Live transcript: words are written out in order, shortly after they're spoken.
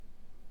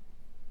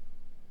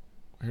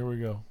Here we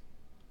go.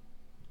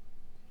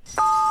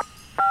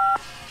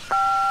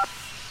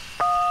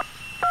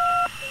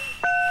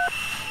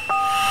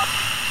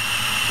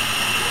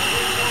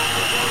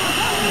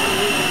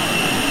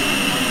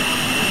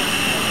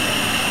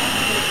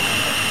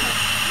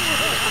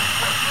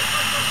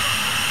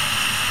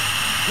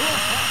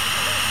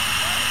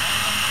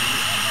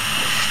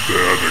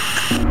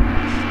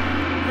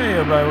 Hey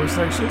everybody, what's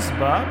next? This is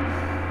Bob.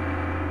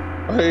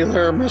 Hey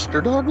there,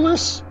 Mr.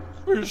 Douglas.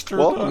 Mr.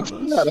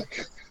 Welcome Douglas.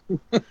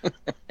 to Static.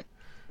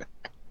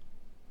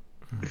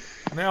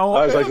 Now,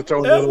 I was like to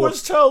throw a Ed little-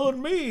 was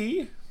telling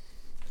me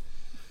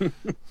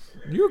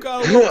you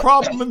got a little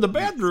problem in the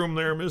bedroom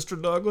there,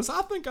 Mr. Douglas.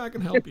 I think I can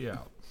help you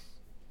out.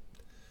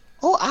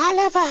 Oh,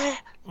 Oliver.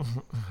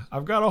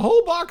 I've got a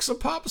whole box of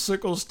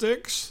popsicle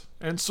sticks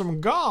and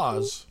some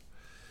gauze.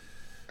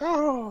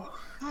 Oh.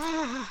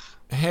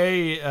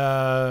 Hey,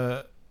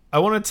 I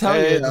want to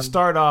tell you to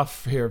start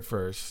off here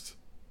first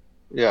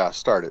Yeah,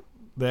 start it.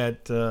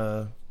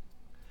 that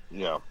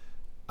Yeah.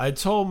 I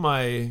told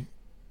my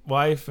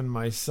wife and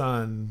my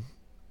son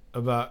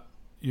about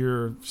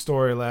your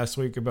story last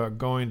week about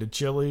going to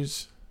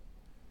Chili's,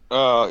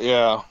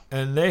 Yeah.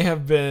 and they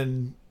have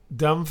been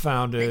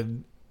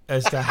dumbfounded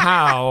as to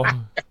how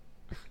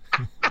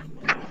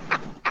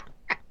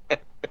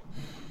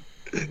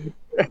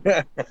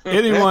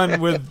anyone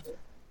with,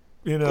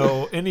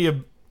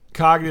 any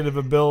cognitive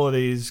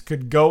abilities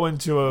could go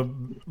into a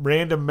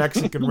random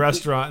Mexican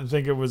restaurant and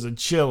think it was a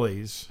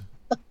Chili's.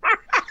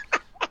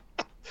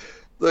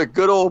 The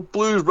good old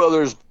Blues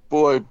Brothers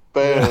boy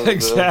band. Yeah,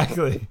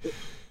 exactly.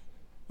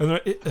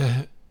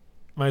 And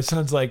my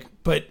son's like,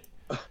 but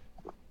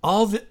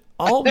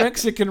all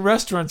Mexican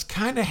restaurants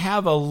kind of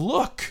have a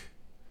look.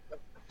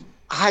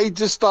 I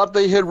just thought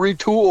they had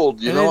retooled,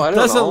 And I it don't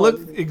doesn't know. look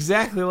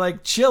exactly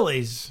like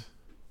Chili's.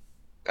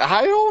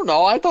 I don't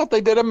know. I thought they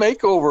did a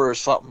makeover or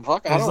something.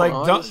 Fuck, I It's don't like,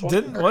 know. I just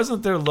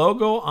wasn't their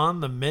logo on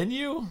the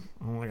menu?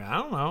 I'm like, I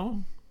don't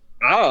know.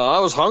 I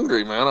was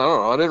hungry, man. I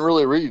don't know. I didn't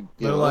really read.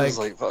 They're I like, was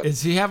like, fuck.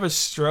 does he have a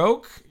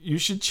stroke? You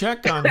should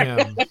check on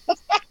him.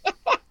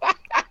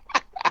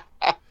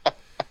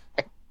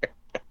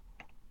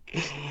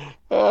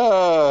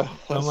 I'm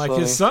That's like,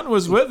 funny. his son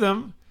was with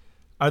him.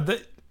 Are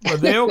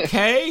they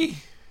okay?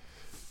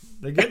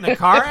 They get in a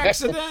car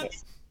accident?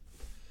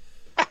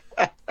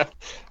 I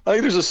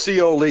think there's a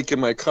CO leak in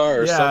my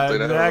car or Yeah, something.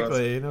 I don't know.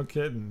 exactly. No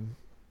kidding.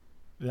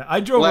 Yeah, I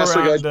drove Last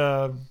week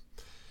around.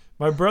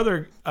 My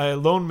brother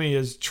loaned me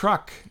his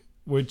truck,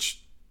 which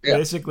Yeah.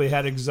 basically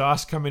had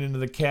exhaust coming into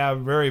the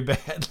cab very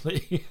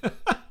badly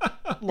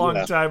a long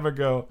Yeah. time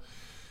ago.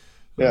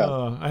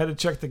 Yeah. I had to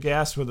check the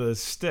gas with a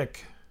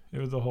stick. It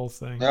was the whole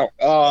thing.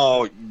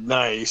 Oh,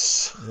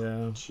 nice.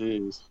 Yeah.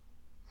 Jeez.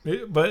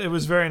 But it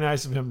was very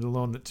nice of him to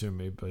loan it to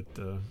me. But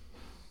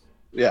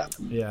Yeah.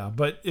 yeah,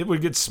 but it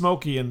would get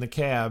smoky in the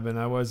cab, and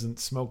I wasn't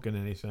smoking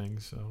anything,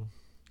 so.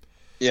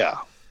 Yeah.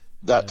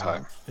 That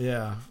time.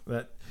 Yeah,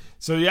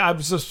 So yeah,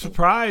 I'm so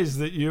surprised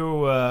that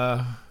you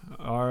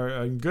are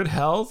in good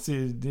health.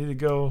 You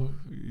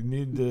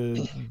need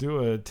to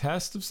do a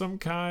test of some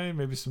kind,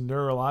 maybe some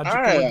neurological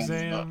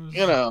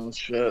exams.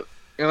 Shit.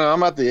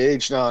 I'm at the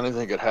age now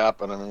anything could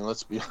happen. I mean,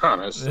 let's be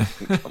honest.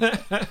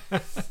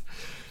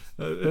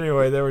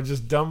 Anyway, they were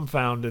just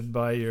dumbfounded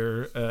by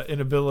your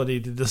inability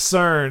to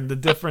discern the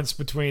difference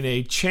between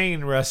a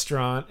chain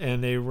restaurant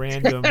and a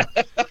random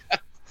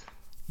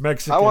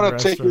Mexican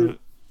restaurant.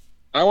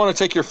 I want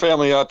to take your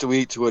family out to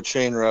eat to a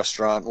chain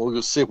restaurant. We'll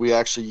just see if we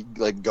actually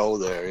go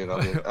there.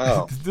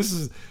 Oh, This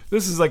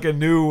is like a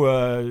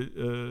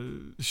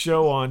new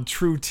show on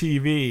True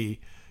TV.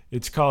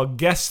 It's called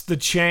Guess the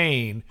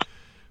Chain.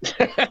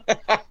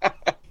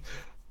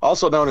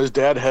 Also known as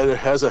Dad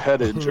has a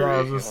head injury. Yeah,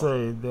 I was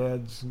gonna say,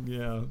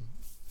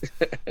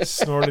 Dad's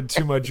snorted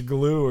too much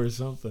glue or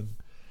something.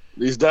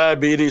 These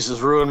diabetes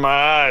has ruined my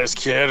eyes,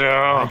 kid.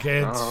 I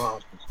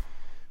can't.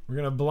 We're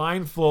gonna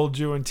blindfold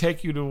you and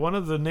take you to one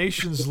of the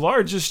nation's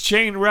largest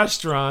chain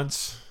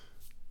restaurants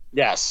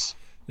Yes.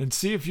 and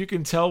see if you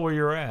can tell where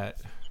you're at.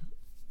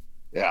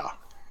 Yeah.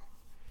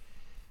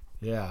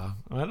 Yeah,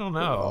 I don't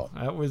know.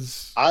 That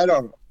was. I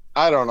don't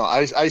know.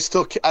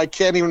 I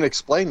can't even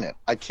explain it.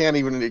 I can't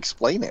even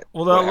explain it.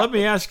 Well, now, let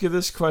me ask you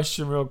this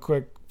question real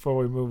quick before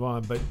we move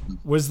on. But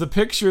was the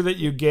picture that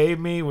you gave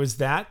me, was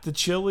that the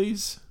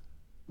Chili's?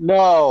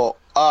 No.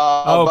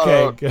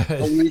 Okay, good.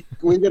 A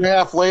week and a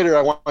half later,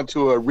 I went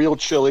to a real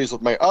Chili's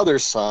with my other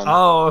son.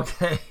 Oh,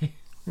 okay.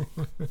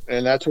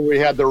 And that's where we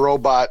had the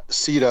robot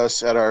seat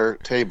us at our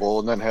table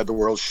and then had the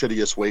world's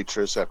shittiest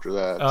waitress after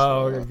that.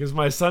 Oh, okay, because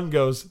my son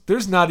goes,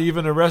 there's not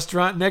even a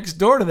restaurant next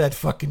door to that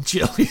fucking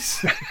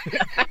Chili's.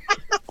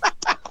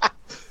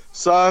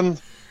 Son,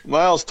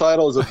 Miles'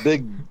 title is a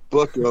big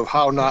book of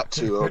how not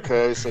to,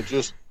 okay? So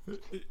just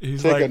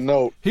He's take like, a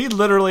note. he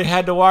literally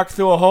had to walk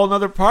through a whole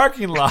nother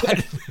parking lot.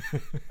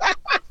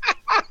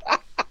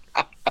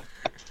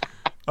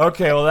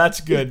 Okay, well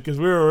that's good because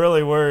we were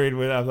really worried.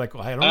 I was like,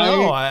 well, I don't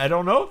know. I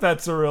don't know if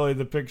that's really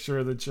the picture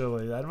of the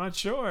chili. I'm not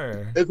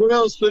sure. It's one of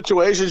those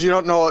situations you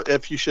don't know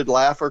if you should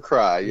laugh or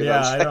cry. You know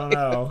Yeah, what I'm I don't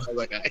know.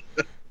 saying?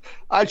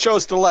 I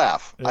chose to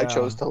laugh. I Yeah.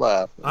 chose to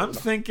laugh. I'm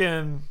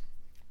thinking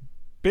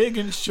big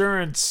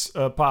insurance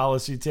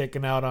policy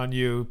taken out on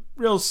you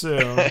real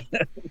soon.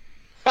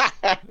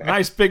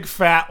 Nice big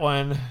fat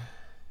one.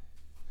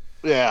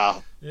 Yeah.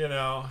 You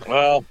know,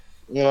 Well,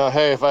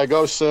 hey, if I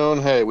go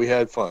soon, hey, we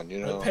had fun.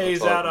 it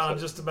pays out on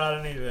just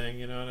about anything.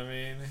 You know what I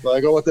mean? If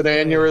I go with an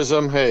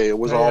aneurysm, hey, it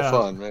was all Yeah.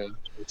 fun, man.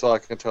 That's all I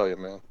can tell you,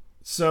 man.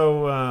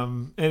 So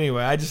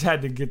anyway, I just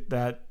had to get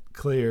that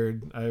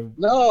cleared. I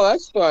No,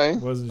 that's fine.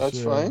 wasn't That's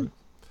sure. fine.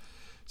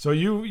 So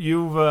you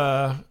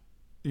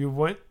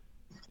went.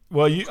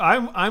 Well,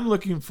 I'm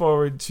looking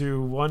forward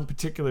to one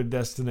particular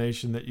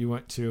destination that you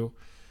went to,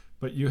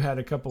 but you had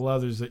a couple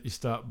others that you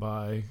stopped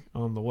by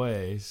on the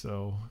way.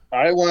 So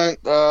I went.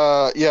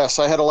 Yes,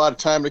 I had a lot of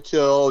time to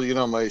kill.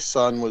 My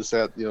son was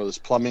at this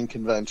plumbing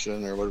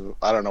convention or whatever.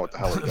 I don't know what the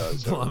hell he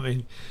does.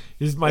 plumbing.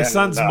 My Yeah,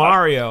 son's no.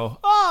 Mario.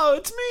 Oh,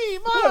 it's me,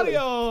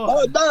 Mario.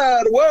 Oh,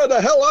 Dad, where the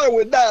hell are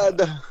we,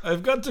 Dad?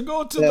 I've got to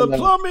go to Yeah, the no.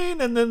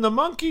 plumbing, and then the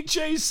monkey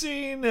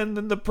chasing, and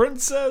then the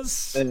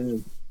princess.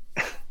 And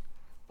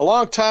a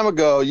long time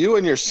ago, you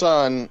and your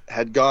son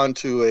had gone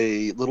to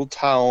a little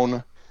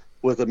town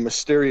with a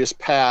mysterious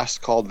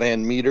past called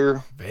Van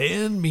Meter.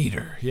 Van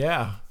Meter,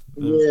 yeah.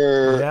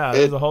 Where Yeah,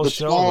 there's a whole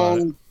show about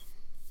it.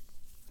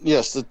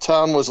 Yes, the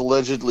town was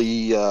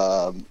allegedly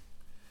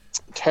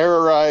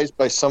terrorized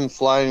by some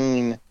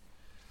flying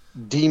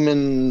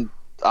demon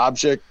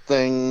object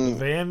thing,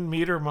 Van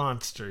Meter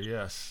monster,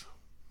 yes.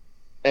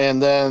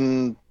 and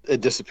then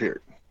it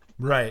disappeared.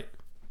 Right.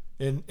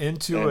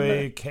 Into And,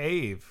 a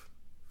cave.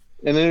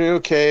 And then into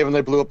a cave, and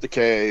they blew up the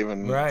cave.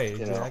 And Right,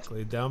 you know,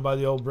 exactly. Down by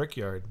the old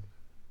brickyard.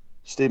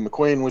 Steve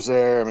McQueen was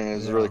there. I mean, it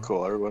was Yeah. really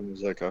cool. Everyone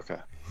was like, okay.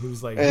 He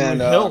was like, And,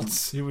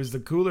 Hiltz. He was the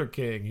cooler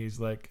king. He's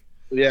like,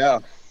 Yeah.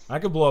 I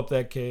could blow up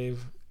that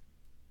cave.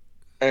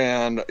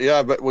 And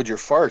yeah, but with your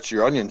farts,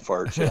 your onion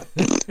farts,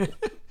 yeah.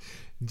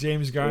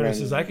 James Garner Yeah.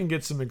 says, I can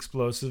get some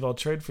explosive. I'll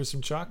trade for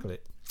some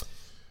chocolate.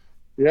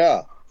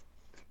 Yeah.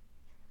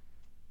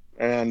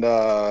 And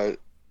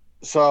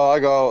so I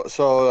go,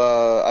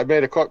 I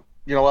made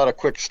a lot of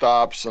quick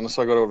stops, and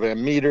so I go to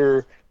Van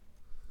Meter,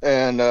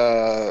 and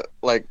I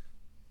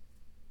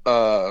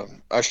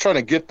was trying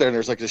to get there, and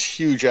there's like this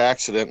huge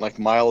accident like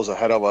miles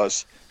ahead of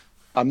us.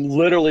 I'm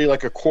literally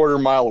like a quarter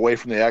mile away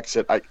from the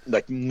exit.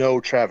 No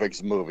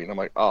traffic's moving. I'm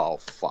like, oh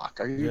fuck,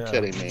 are you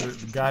kidding me?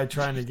 The guy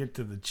trying to get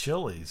to the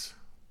Chili's.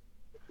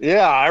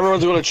 Yeah,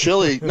 everyone's going to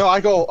Chile. No, I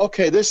go,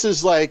 okay, this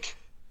is like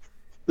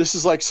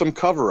some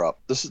cover up.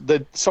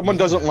 Someone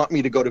doesn't want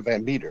me to go to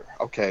Van Meter.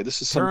 Okay, this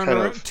is some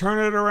Turn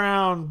it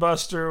around,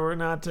 Buster. We're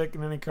not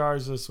taking any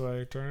cars this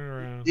way. Turn it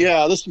around.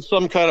 Yeah, this is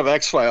some kind of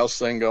X-Files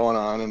thing going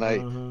on. And I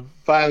Uh-huh.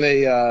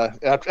 finally,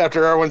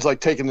 after everyone's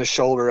like taking the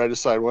shoulder, I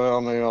decide, well,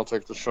 maybe I'll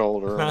take the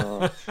shoulder.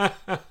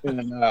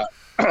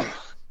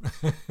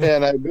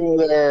 And I go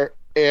there,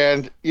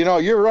 and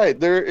you're right.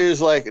 There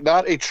is like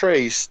not a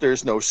trace.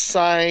 There's no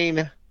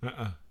sign.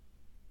 Uh-uh.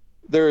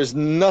 There is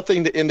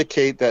nothing to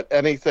indicate that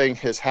anything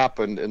has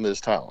happened in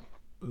this town.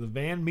 The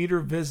Van Meter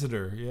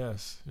Visitor,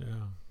 yes.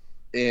 Yeah.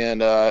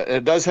 And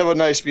it does have a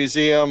nice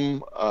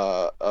museum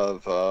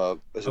of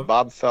is it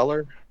Bob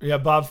Feller? Yeah,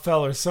 Bob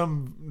Feller,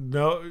 some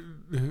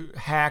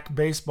hack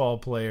baseball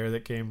player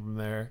that came from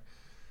there.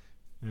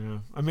 Yeah.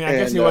 I mean, I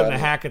guess he wasn't a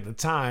hack at the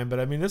time, but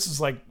I mean, this is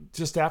like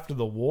just after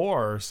the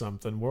war or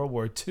something, World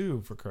War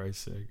II, for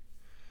Christ's sake.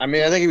 I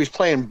mean, I think he was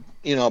playing,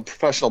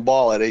 professional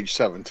ball at age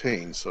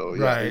 17. So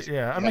yeah, Right.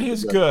 Yeah. I mean,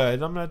 he's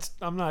good. I'm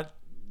not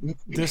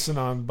dissing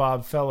on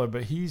Bob Feller,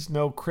 but he's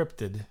no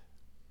cryptid.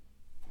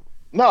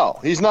 No,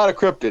 he's not a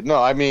cryptid.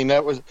 No, I mean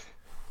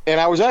and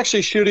I was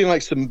actually shooting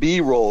like some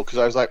B-roll because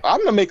I was like, I'm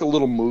gonna make a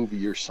little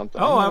movie or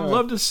something. Oh, I'd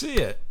love to see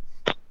it.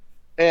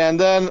 And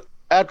then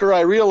after I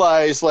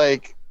realized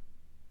like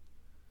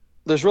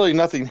there's really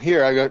nothing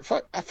here, I go,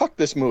 fuck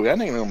this movie. I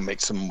ain't gonna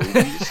make some movie.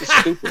 This is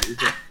stupid.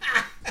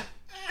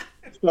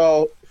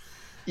 So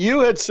you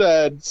had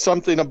said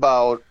something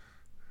about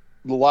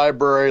the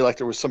library, like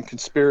there was some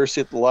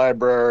conspiracy at the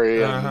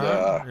library, and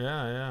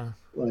yeah.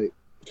 like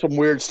some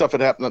weird stuff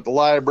had happened at the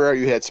library.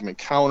 You had some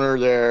encounter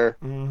there,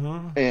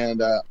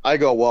 and I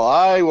go, well,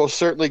 I will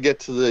certainly get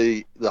to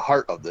the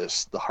heart of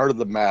this, the heart of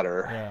the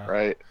matter,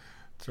 right?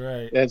 That's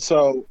right. And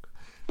so,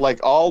 like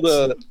all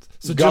the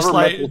so just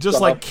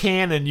like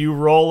Canon, you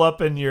roll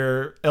up in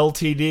your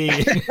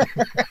LTD.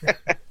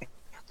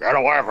 Get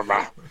away from me.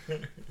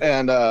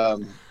 And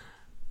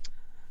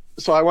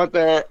so I went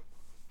there,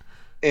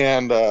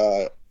 and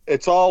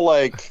it's all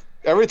like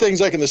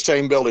everything's like in the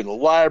same building: the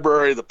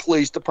library, the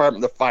police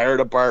department, the fire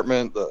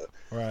department,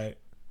 right.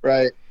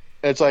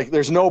 It's like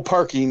there's no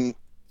parking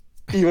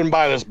even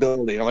by this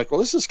building. I'm like, well,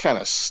 this is kind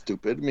of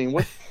stupid. I mean,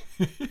 what?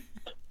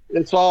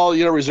 It's all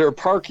reserved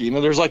parking,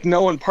 and there's like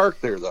no one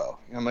parked there though.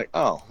 And I'm like,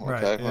 oh, okay.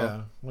 Right.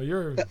 Yeah. Well,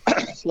 you're.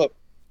 So,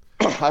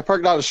 I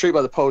parked down the street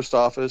by the post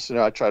office.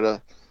 I try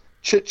to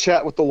chit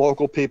chat with the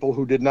local people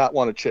who did not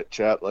want to chit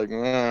chat. Like,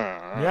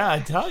 yeah, I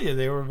tell you,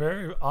 they were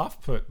very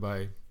off put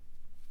by.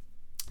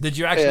 Did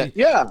you actually?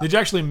 Yeah. Did you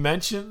actually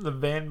mention the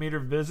Van Meter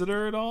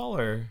Visitor at all,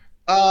 or?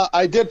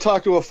 I did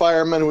talk to a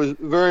fireman who was a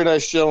very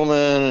nice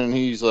gentleman, and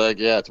he's like,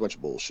 "Yeah, it's a bunch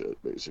of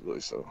bullshit, basically."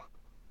 So,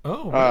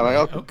 Oh, really?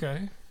 like,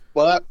 Okay.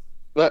 well,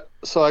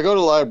 so I go to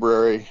the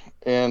library,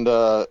 and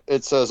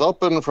it says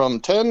open from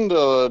 10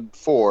 to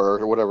 4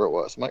 or whatever it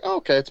was. I'm like, oh,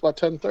 okay, it's about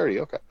 10:30.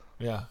 Okay.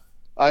 Yeah.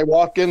 I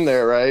walk in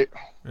there, right,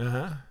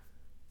 Uh-huh.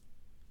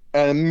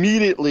 and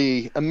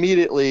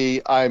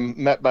immediately, I'm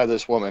met by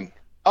this woman.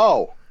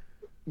 Oh,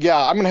 yeah,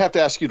 I'm gonna have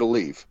to ask you to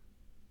leave.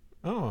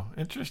 Oh,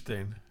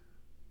 interesting.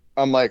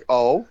 I'm like,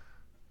 oh.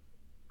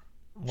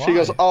 Why? She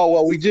goes, oh,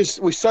 well,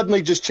 we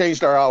suddenly just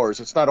changed our hours.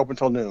 It's not open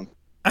till noon.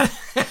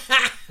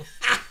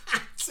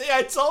 See,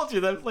 I told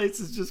you that place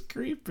is just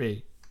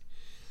creepy.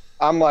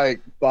 I'm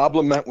like, Bob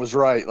Lament was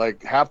right.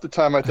 Like, half the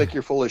time I think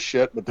you're full of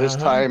shit, but this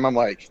time I'm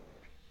like,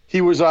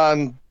 you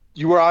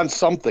were on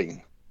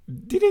something.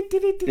 So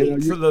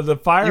the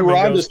fireman you were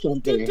onto goes,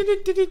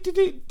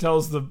 something.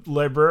 tells the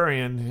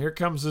librarian, here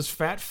comes this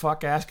fat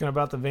fuck asking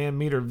about the Van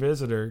Meter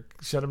visitor.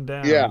 Shut him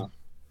down. Yeah.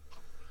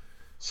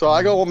 So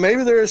I go, well,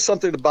 maybe there is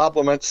something to Bob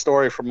Lament's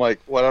story from like,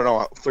 well, I don't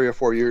know, 3 or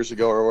 4 years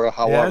ago or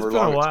however Yeah, it's been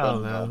long a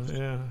while it's been.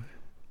 now. Yeah.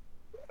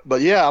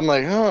 But yeah, I'm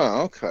like,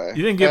 oh, okay.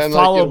 You didn't get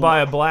followed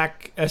by a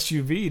black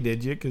SUV,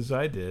 did you? Because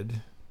I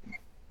did.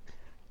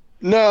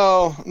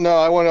 No,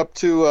 I went up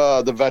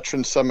to the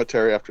Veterans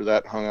Cemetery after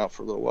that, hung out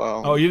for a little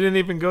while. Oh, you didn't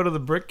even go to the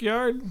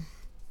Brickyard?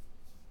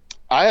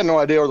 I had no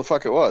idea where the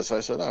fuck it was.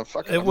 I said, oh,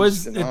 fuck it.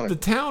 The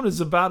town is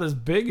about as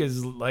big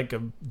as like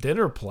a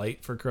dinner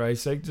plate, for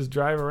Christ's sake. Just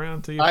drive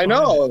around till you I find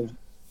know. it.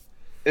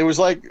 It was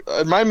like, it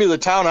reminded me of the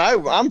town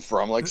I'm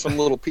from, like some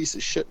little piece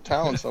of shit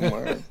town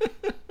somewhere.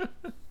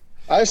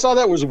 I saw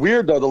that was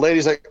weird, though. The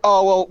lady's like,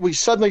 oh, well, we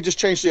suddenly just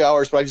changed the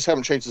hours, but I just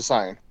haven't changed the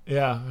sign.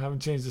 Yeah, I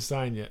haven't changed the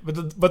sign yet.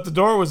 But the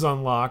door was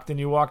unlocked and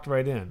you walked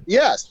right in.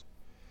 Yes.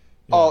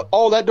 Yeah.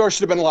 Oh, that door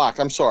should have been locked.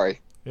 I'm sorry.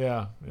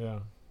 Yeah.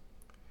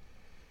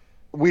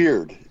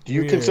 Weird. Do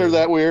you Weird. consider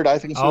that weird? I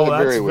think Oh, that's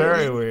that's very weird.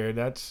 very weird.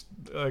 That's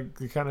like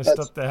the kind of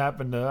stuff that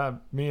happened to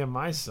me and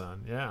my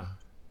son. Yeah.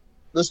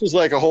 This was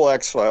like a whole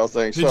X-File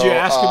thing. Did so, you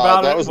ask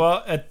about it? Was...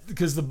 Well,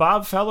 because the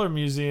Bob Feller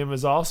Museum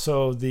is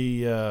also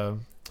the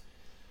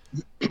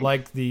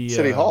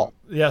City Hall.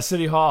 Yeah,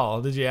 City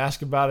Hall. Did you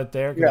ask about it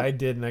there? 'Cause Yeah. I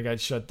did, and I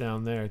got shut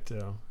down there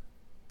too.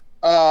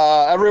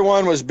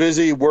 Everyone was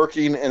busy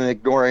working and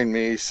ignoring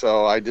me,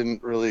 so I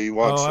didn't really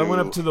want to. I went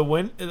up to the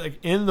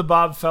in the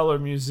Bob Feller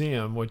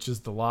Museum, which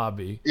is the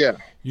lobby. Yeah.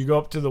 You go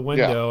up to the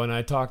window, and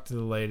I talked to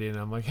the lady, and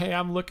I'm like, "Hey,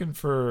 I'm looking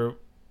for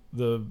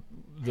the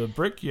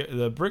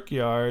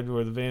Brickyard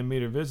or the Van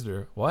Meter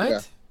visitor." What?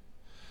 Yeah.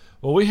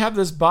 Well, we have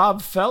this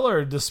Bob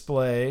Feller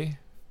display,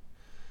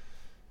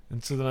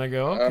 and so then I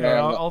go, "Okay,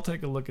 I'll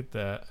take a look at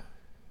that."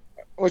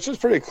 Which is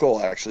pretty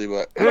cool, actually.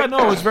 But Yeah,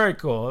 no, it was very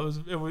cool.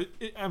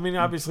 I mean,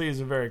 obviously,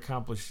 he's a very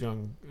accomplished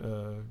young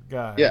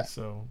guy. Yeah.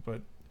 So, but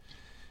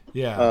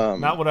yeah,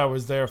 not what I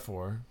was there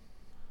for.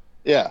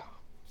 Yeah.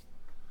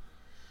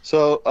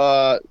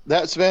 So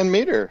that's Van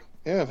Meter.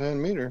 Yeah,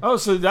 Van Meter. Oh,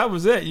 so that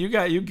was it.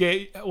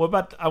 What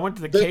about? I went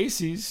to the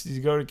Casey's. Did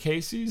you go to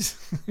Casey's?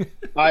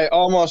 I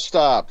almost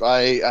stopped.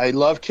 I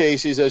love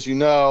Casey's, as you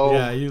know.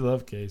 Yeah, you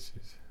love Casey's.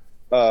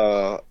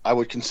 I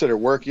would consider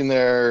working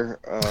there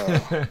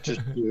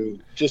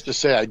just to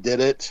say I did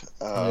it.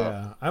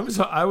 Yeah, I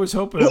was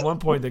hoping at one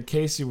point that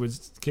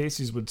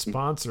Casey's would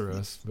sponsor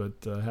us, but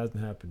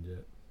hasn't happened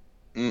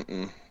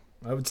yet.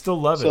 I would still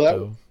love it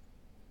though.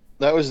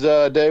 That was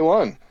day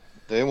one.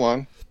 Day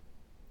one.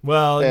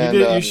 Well,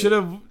 you should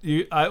have.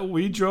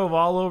 We drove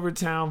all over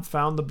town,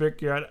 found the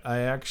Brickyard. I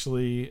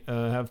actually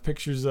have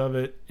pictures of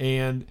it,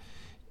 and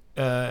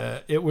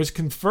it was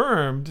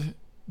confirmed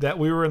that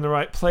we were in the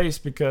right place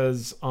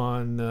because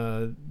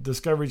on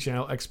Discovery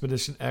Channel,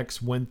 Expedition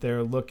X went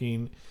there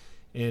looking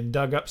and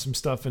dug up some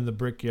stuff in the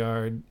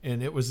Brickyard,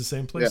 and it was the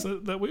same place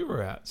that we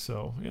were at.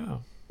 So yeah.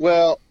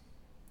 Well,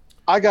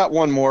 I got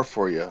one more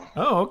for you.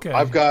 Oh, okay.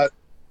 I've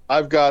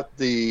got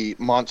the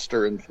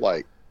monster in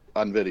flight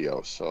on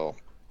video. So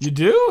you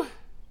do?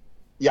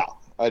 Yeah,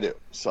 I do.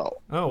 So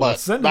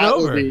send it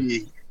over.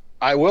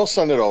 I will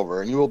send it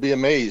over, and you will be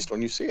amazed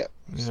when you see it.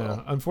 Yeah.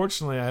 So.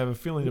 Unfortunately, I have a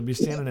feeling to be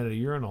standing at a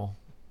urinal.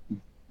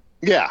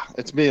 Yeah,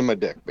 it's me and my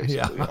dick,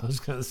 basically. Yeah, I was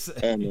gonna say.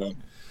 And,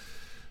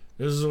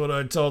 this is what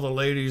I tell the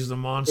ladies the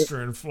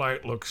monster in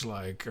flight looks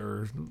like,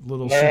 or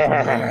little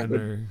Superman,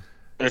 or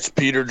it's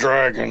Peter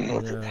Dragon.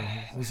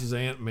 This is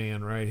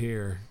Ant-Man right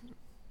here.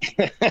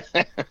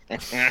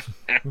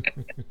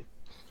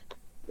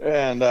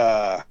 And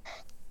I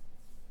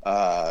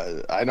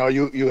know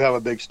you have a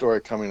big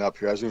story coming up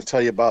here. I was going to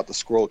tell you about the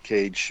Squirrel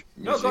Cage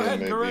Museum. No, go ahead.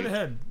 Maybe. Go right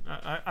ahead.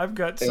 I've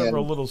got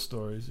several little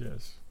stories.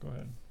 Yes, go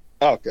ahead.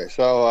 Okay,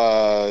 so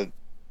I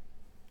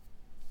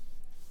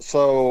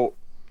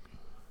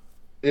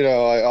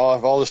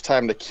have all this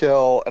time to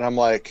kill, and I'm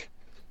like,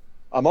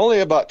 I'm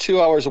only about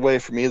 2 hours away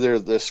from either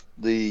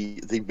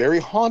the very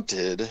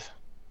haunted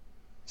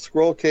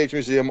Squirrel Cage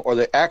Museum or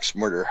the Axe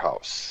Murder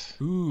House.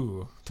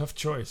 Ooh, tough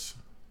choice.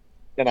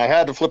 And I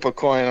had to flip a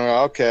coin. And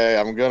okay,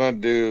 I'm gonna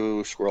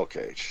do Squirrel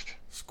Cage.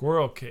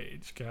 Squirrel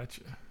Cage,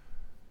 gotcha.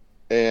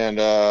 and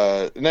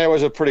that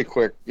was a pretty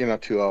quick,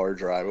 2-hour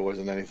drive. It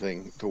wasn't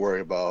anything to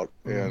worry about.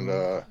 Mm-hmm.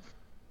 And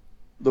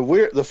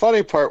the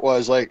funny part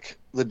was, like,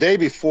 the day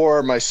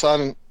before, my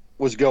son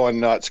was going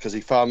nuts because he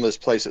found this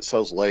place that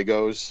sells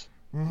Legos,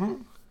 Mm-hmm.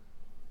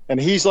 and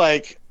he's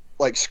like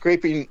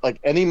scraping, like,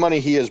 any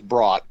money he has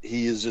brought.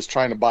 He is just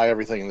trying to buy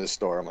everything in this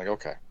store. I'm like,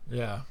 okay.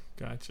 Yeah,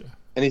 gotcha.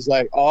 And he's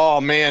like, oh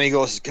man, he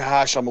goes,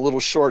 gosh, I'm a little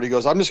short. He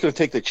goes, I'm just going to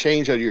take the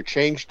change out of your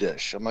change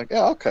dish. I'm like,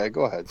 yeah, okay,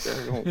 go ahead.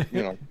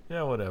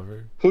 Yeah,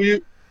 whatever. Who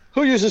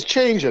uses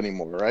change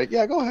anymore, right?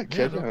 Yeah, go ahead,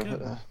 kid. Yeah, no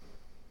kidding.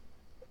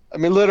 I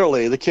mean,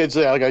 literally, the kids,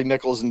 I got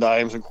nickels and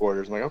dimes and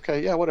quarters. I'm like,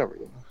 okay, yeah, whatever.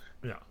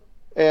 Yeah.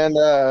 And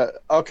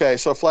okay,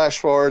 so flash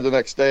forward the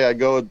next day, I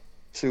go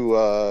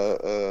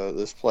to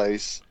this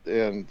place,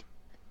 and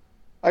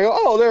I go,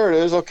 oh, there it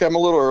is. Okay, I'm a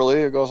little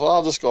early. It goes, well,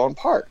 I'll just go and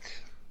park.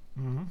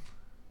 Mm-hmm.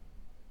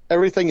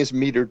 Everything is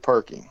metered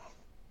parking.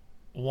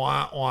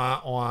 Wah,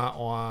 wah, wah,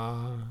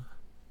 wah.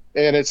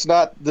 And it's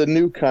not the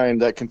new kind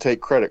that can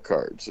take credit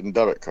cards and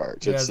debit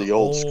cards. Yeah, It's the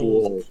old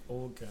school.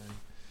 Old kind.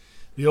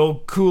 The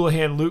old cool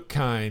hand Luke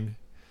kind.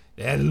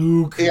 That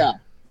Luke. Yeah.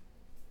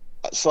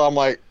 So I'm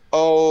like,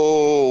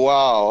 oh,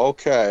 wow,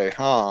 okay,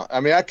 huh?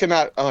 I mean,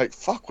 I'm like,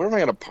 fuck, where am I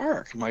going to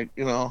park? I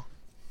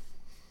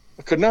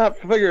could not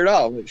figure it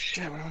out. I'm like,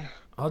 shit.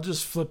 I'll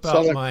just flip So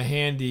out like- my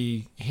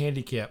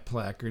handicap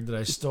placard that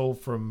I stole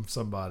from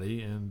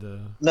somebody and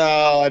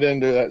No, I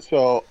didn't do that.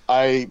 So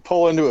I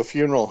pull into a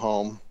funeral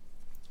home,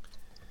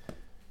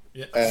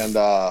 yeah. and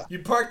You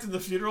parked in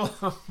the funeral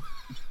home.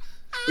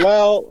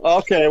 well,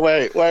 okay,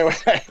 wait.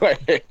 Who's that?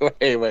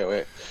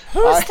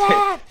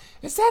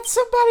 Is that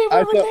somebody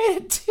I we're thought-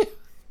 related to?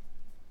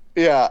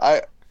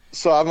 Yeah,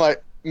 so I'm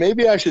like,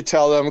 maybe I should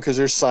tell them, because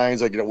there's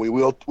signs like, we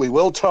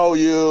will tow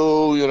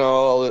you,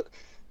 all that.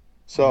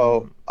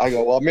 So I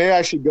go, well, maybe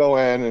I should go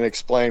in and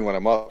explain what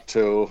I'm up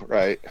to,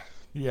 right?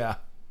 Yeah.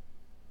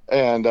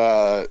 And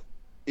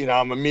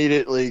I'm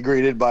immediately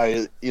greeted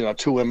by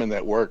two women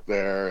that work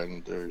there,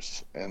 and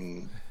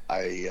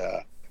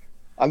now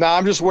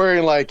I'm just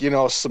wearing, like,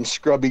 some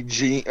scrubby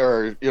jeans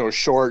or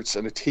shorts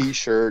and a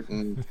t-shirt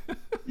and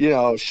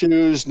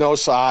shoes, no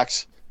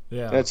socks.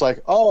 Yeah. And it's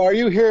like, oh, are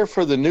you here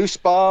for the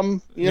Nussbaum,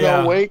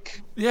 Yeah.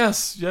 wake?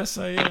 Yes,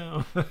 I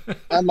am.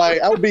 I'm like,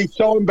 I would be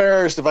so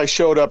embarrassed if I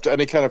showed up to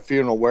any kind of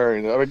funeral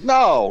wearing it. I'm like,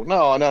 no.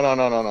 No, I'm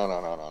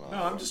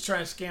just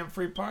trying to scam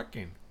free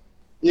parking.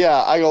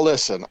 Yeah, I go,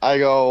 listen.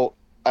 I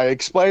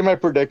explain my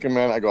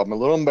predicament. I go, I'm a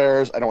little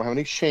embarrassed. I don't have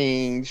any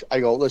change. I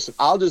go, listen,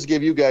 I'll just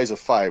give you guys a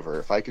 $5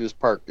 if I could just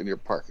park in your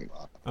parking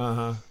lot.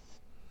 Uh-huh.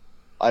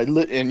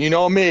 And you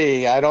know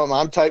me,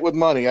 I'm tight with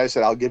money. I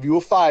said, I'll give you a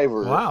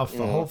 $5. Wow,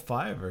 for a whole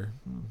 $5.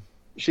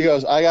 She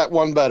goes, I got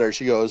one better.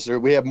 She goes,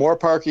 we have more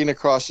parking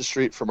across the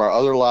street from our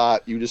other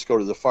lot. You just go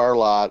to the far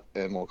lot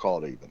and we'll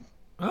call it even.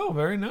 Oh,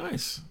 very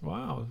nice.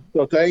 Wow.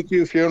 So thank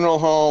you, funeral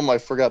home. I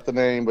forgot the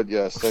name, but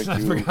yes, thank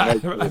you.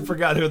 I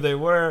forgot who they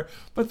were,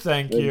 but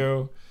thank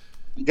you.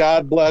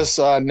 God bless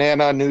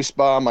Nana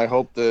Nussbaum. I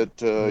hope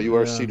that you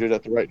are seated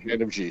at the right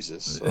hand of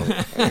Jesus. So,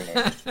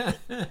 anyway.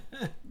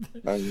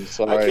 I'm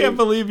sorry. I can't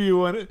believe you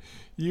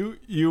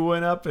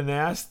went up and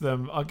asked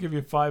them, I'll give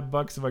you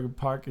 $5 if I can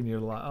park in your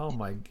lot. Oh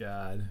my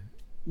God.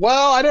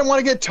 Well, I didn't want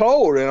to get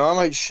towed. I'm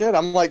like, shit,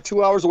 I'm like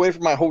 2 hours away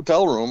from my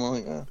hotel room.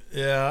 I'm like,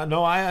 Yeah,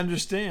 no, I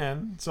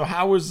understand. So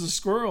how was the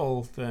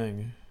squirrel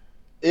thing?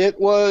 It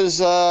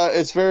was,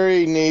 it's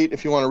very neat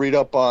if you want to read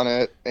up on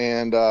it.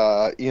 And,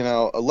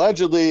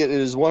 allegedly it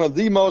is one of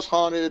the most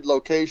haunted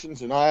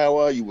locations in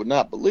Iowa. You would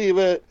not believe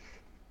it,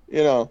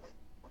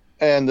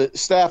 and the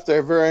staff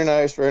there, very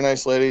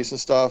nice ladies and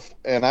stuff.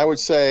 And I would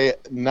say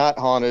not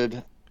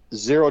haunted,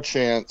 0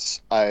 chance.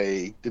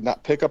 I did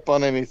not pick up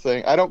on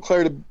anything. I don't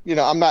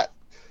I'm not,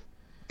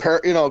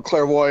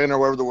 clairvoyant or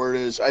whatever the word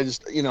is. I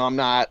just,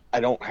 I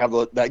don't have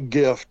that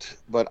gift,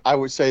 but I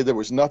would say there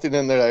was nothing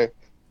in there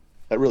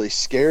that really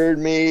scared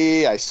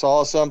me. I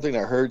saw something,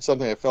 I heard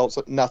something, I felt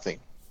something, nothing.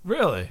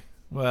 Really?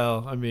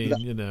 Well, I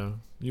mean,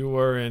 you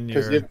were in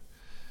your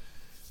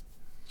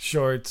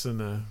shorts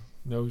and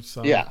no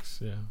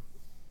socks. Yeah.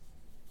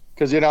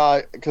 Because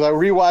I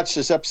rewatched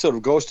this episode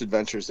of Ghost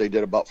Adventures they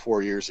did about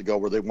 4 years ago,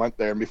 where they went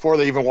there, and before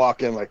they even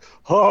walk in, like,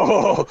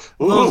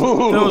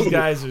 those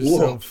guys are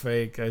so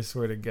fake. I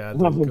swear to God,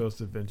 those Ghost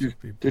Adventures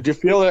people. Did you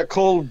feel that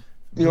cold,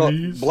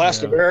 Breeze?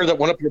 blast of air that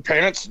went up your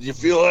pants? Did you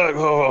feel that?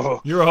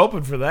 Oh. You were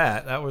hoping for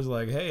that. That was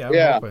like, hey, I'm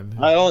hoping.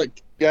 I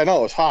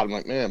know it's hot. I'm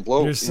like, man,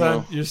 blow. Your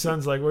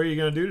son's like, what are you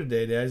gonna do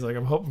today, Dad? He's like,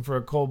 I'm hoping for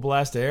a cold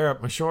blast of air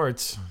up my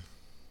shorts.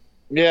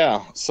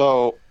 Yeah.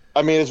 So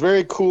I mean, it's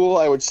very cool.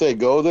 I would say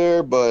go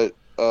there, but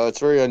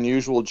it's a very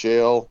unusual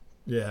jail.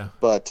 Yeah.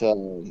 But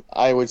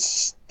I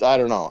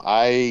don't know.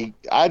 I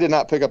did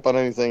not pick up on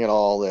anything at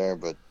all there,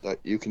 but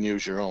you can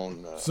use your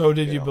own. So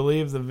did you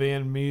believe the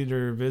Van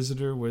Meter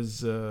visitor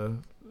was a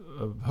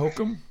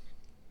hokum?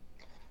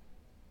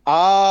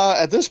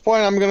 At this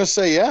point, I'm going to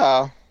say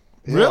yeah.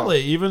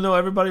 Really? Even though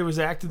everybody was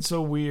acting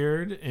so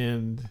weird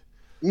and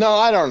no,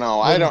 I don't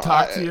know. I don't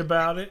talk to you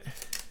about it.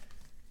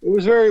 It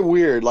was very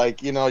weird.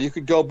 Like, you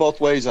could go both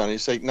ways on it. You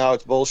say, no,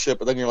 it's bullshit.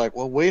 But then you're like,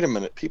 well, wait a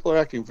minute. People are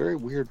acting very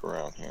weird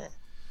around here.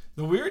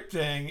 The weird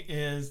thing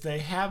is they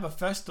have a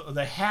festival.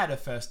 They had a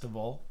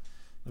festival.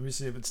 Let me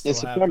see if it's still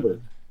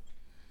happening.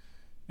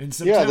 In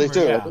September. Yeah, they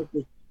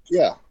do.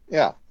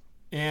 Yeah.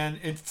 And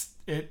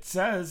it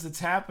says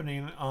it's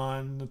happening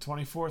on the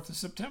 24th of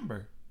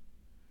September.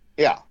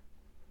 Yeah.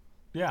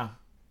 Yeah.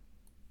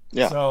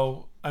 Yeah.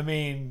 So, I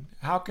mean,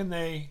 how can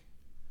they...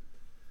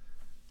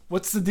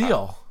 What's the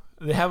deal?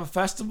 They have a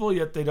festival,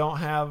 yet they don't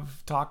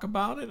have talk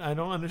about it? I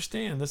don't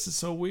understand. This is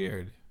so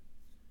weird.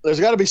 There's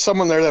got to be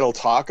someone there that'll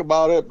talk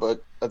about it,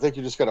 but I think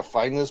you just got to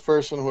find this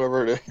person,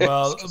 whoever it is.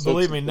 Well,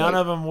 believe me, none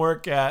of them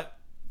work at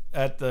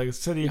the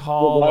city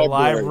hall, the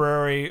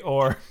library,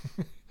 or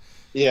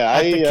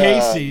at the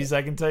Casey's.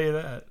 I can tell you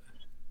that.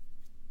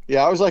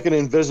 Yeah, I was like an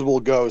invisible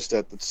ghost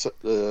at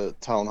the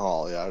town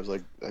hall. Yeah, I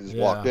just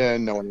walked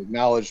in. No one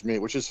acknowledged me,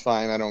 which is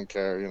fine. I don't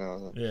care.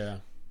 Yeah.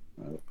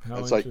 How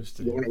it's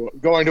interesting.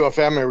 Like going to a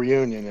family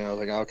reunion.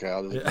 Like, okay,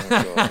 I'll just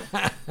go.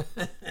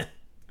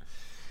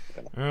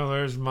 Well,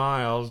 there's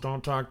Miles.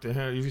 Don't talk to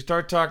him. If you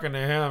start talking to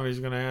him, he's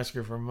going to ask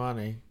you for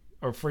money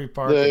or free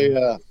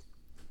parking.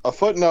 A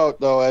footnote,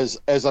 though, as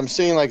I'm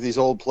seeing like these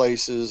old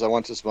places, I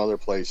went to some other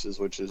places,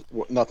 which is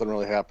nothing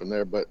really happened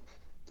there, but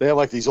they have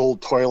like these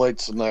old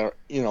toilets in there,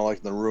 like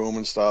in the room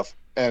and stuff.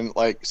 And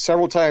like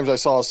several times I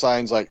saw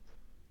signs like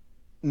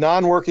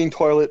non-working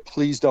toilet,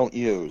 please don't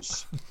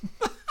use.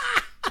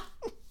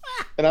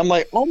 And I'm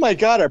like, oh my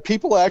God, are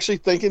people actually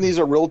thinking these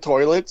are real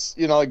toilets?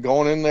 Like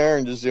going in there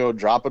and just,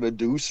 dropping a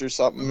deuce or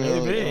something.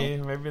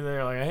 Maybe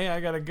they're like, hey, I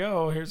got to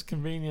go. Here's a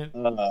convenient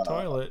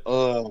toilet.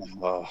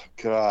 Oh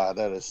God,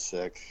 that is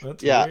sick.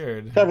 That's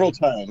weird. Several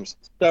times.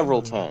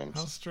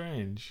 How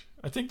strange.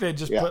 I think they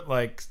just put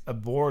like a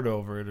board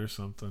over it or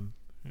something,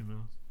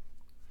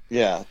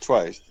 Yeah,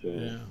 twice.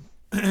 Yeah.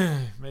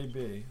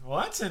 Maybe.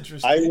 Well, that's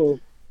interesting.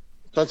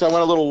 Since I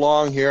went a little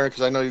long here,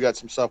 because I know you got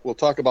some stuff, we'll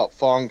talk about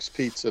Fong's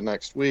Pizza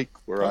next week,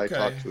 where I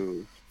talked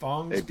to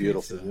Fong's a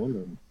beautiful Pizza.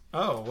 woman.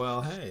 Oh,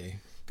 well, hey,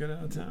 good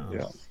out of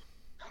town.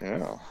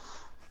 Yeah.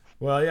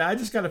 Well, yeah, I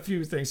just got a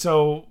few things.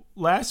 So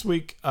last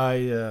week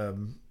I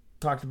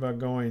talked about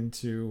going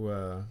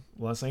to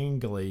Los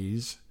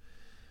Angeles,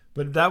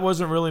 but that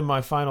wasn't really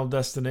my final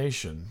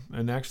destination.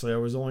 And actually, I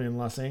was only in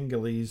Los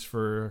Angeles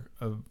for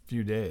a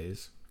few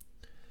days.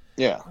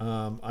 Yeah.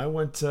 I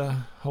went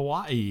to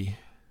Hawaii.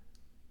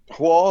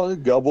 Tiny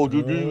bubbles.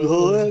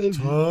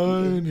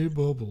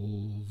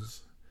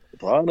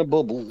 Tiny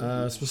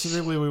bubbles.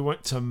 Specifically, we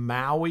went to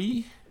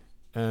Maui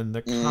and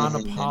the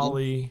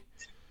Kaanapali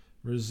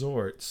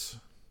resorts.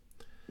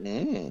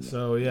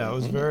 So yeah, it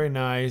was very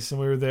nice, and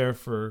we were there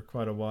for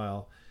quite a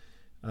while.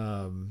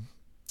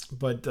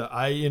 But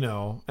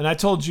and I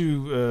told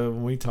you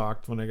when we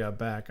talked when I got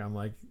back, I'm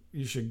like,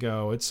 you should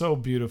go. It's so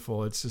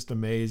beautiful. It's just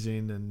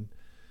amazing, and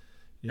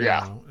you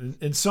know,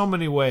 in so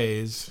many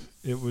ways,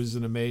 it was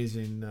an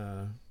amazing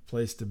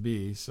place to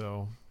be.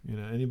 So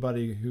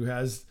anybody who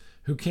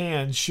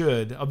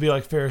should. I'll be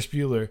like Ferris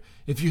Bueller.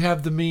 If you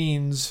have the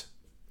means.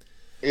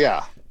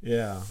 Yeah.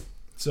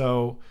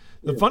 So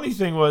the funny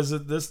thing was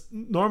that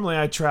normally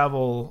I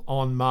travel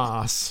en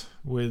masse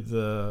with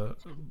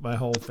my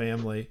whole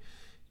family.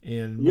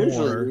 And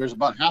usually there's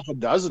about half a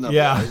dozen of them.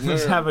 Yeah,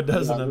 there's half a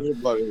dozen of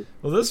them.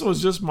 Well, this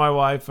was just my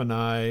wife and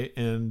I,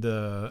 and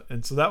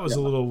so that was a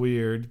little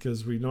weird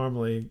because we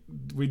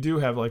do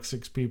have like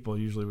 6 people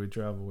usually we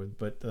travel with,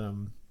 but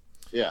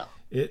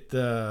it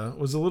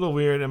was a little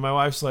weird. And my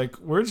wife's like,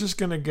 we're just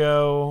gonna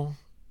go,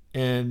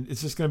 and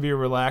it's just gonna be a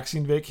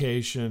relaxing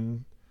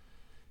vacation.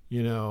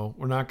 We're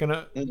not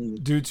gonna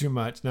do too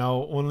much. Now,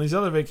 on these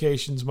other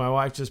vacations, my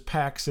wife just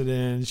packs it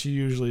in. She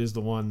usually is the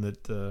one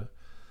that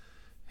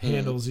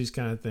handles these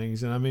kind of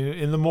things. And I mean,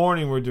 in the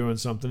morning we're doing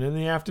something, in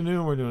the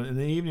afternoon we're doing, in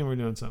the evening we're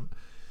doing something.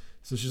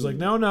 So she's like,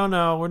 no,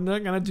 we're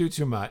not going to do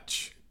too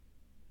much.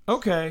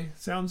 Okay,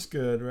 sounds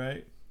good,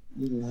 right?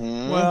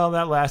 Well,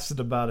 that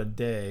lasted about a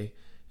day.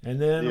 And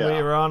then we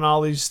were on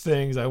all these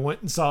things. I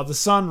went and saw the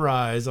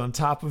sunrise on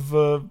top of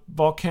a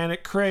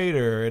volcanic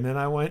crater. And then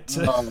I went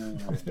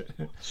to...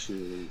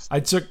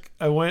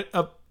 I went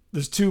up...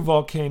 There's 2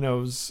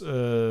 volcanoes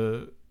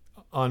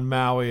on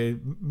Maui.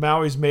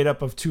 Maui's made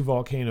up of 2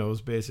 volcanoes,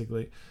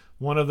 basically.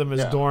 One of them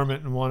is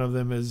dormant, and one of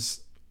them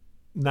is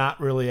not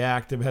really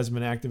active, hasn't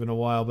been active in a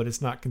while, but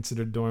it's not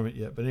considered dormant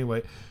yet. But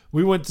anyway,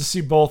 we went to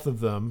see both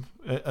of them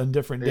on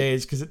different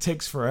days because it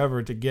takes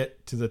forever to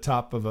get to the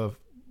top of a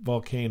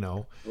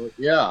volcano.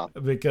 Yeah.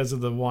 Because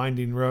of the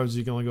winding roads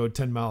you can only go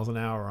 10 miles an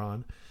hour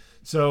on.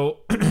 So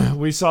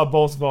we saw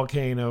both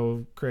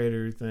volcano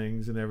crater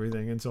things and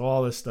everything, and so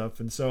all this stuff.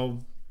 And so...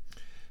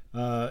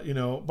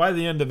 by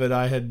the end of it,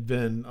 I had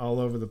been all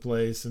over the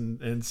place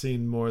and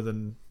seen more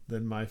than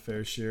my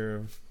fair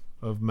share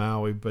of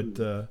Maui,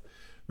 but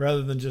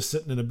rather than just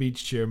sitting in a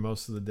beach chair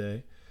most of the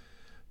day.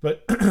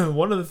 But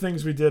one of the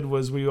things we did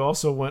was we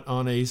also went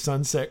on a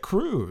sunset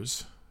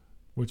cruise,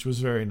 which was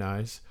very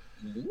nice.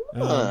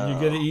 You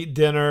get to eat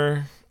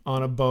dinner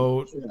on a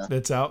boat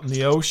that's out in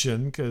the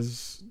ocean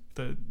because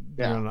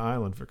you're on an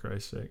island, for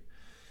Christ's sake.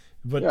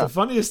 But the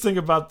funniest thing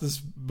about this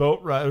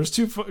boat ride, there's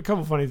a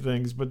couple funny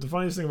things, but the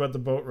funniest thing about the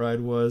boat ride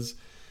was,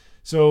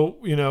 so,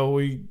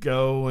 we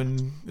go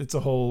and it's a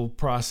whole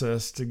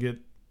process to get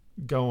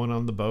going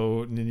on the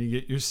boat, and then you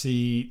get your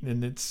seat,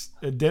 and it's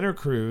a dinner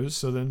cruise.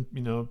 So then,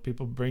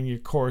 people bring you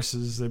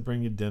courses, they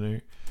bring you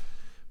dinner,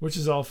 which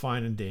is all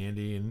fine and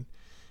dandy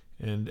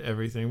and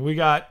everything. We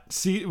got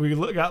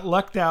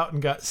lucked out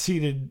and got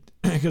seated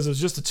because it was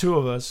just the two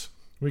of us.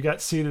 We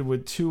got seated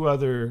with two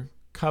other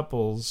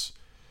couples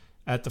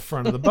at the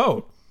front of the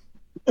boat.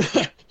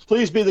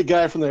 Please be the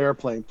guy from the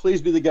airplane.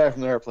 Please be the guy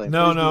from the airplane.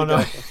 No. No,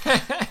 it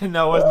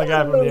wasn't the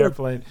guy from the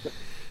airplane.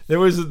 They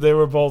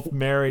were both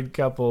married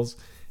couples.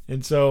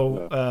 And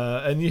so,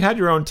 and you had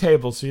your own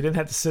table, so you didn't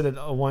have to sit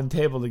at one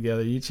table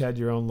together. You each had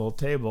your own little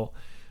table,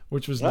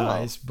 which was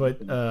nice.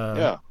 But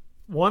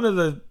one of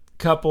the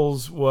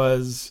couples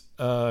was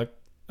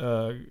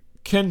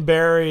Ken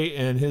Berry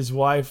and his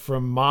wife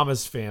from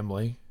Mama's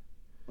Family.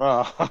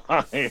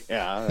 Oh,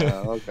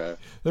 yeah, okay.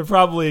 They're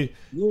probably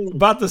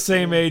about the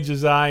same age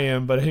as I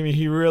am, but I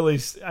mean,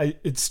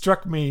 it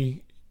struck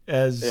me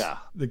as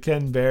the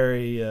Ken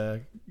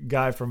Berry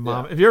guy from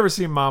Mama. Have you ever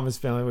seen Mama's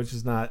Family, which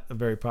is not a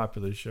very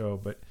popular show,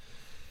 but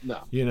no,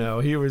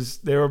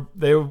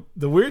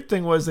 the weird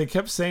thing was they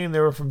kept saying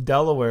they were from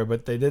Delaware,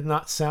 but they did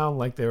not sound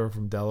like they were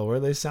from Delaware.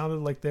 They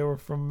sounded like they were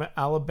from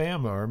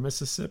Alabama or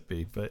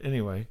Mississippi. But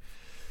anyway.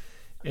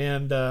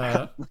 And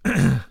I'm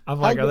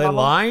like, are they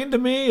lying to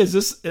me?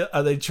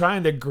 Are they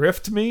trying to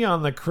grift me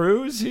on the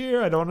cruise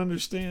here? I don't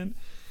understand.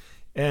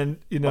 And,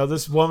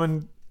 this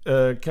woman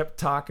kept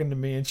talking to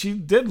me, and she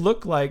did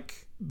look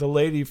like the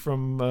lady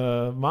from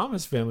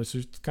Mama's Family. So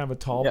she's kind of a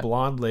tall,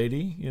 blonde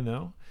lady,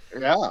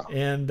 Yeah.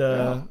 And,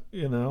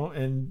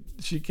 and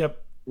she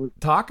kept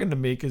talking to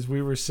me because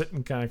we were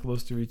sitting kind of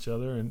close to each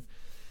other. And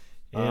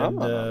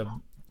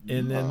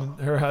then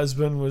her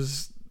husband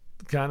was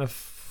kind of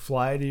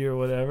flighty or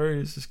whatever.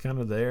 He's just kind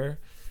of there,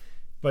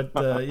 but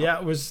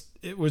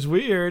it was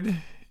weird.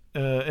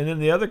 And then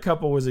the other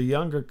couple was a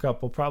younger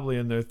couple, probably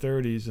in their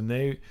 30s, and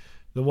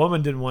the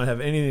woman didn't want to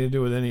have anything to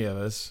do with any of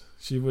us.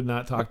 She would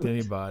not talk to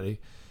anybody.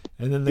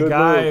 And then the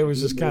guy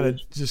was just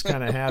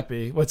kind of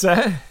happy. What's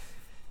that?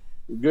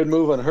 Good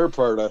move on her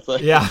part, I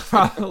think. Yeah,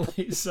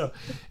 probably. So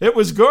it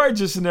was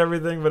gorgeous and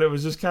everything, but it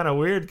was just kind of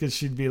weird because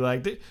she'd be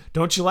like,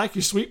 "Don't you like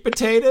your sweet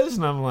potatoes?"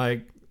 And I'm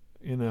like,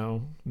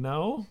 no.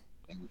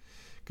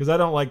 Because I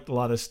don't like a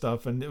lot of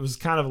stuff, and it was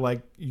kind of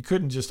like you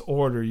couldn't just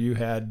order. You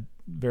had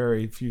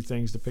very few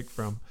things to pick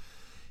from.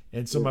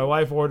 And so my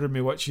wife ordered me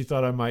what she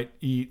thought I might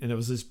eat, and it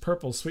was these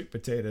purple sweet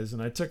potatoes.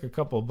 And I took a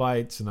couple of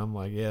bites, and I'm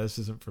like, yeah, this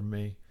isn't for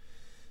me.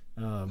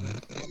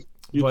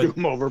 You threw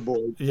them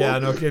overboard. Yeah,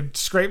 no kid,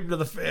 scraped into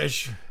the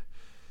fish.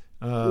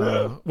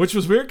 Which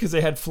was weird because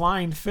they had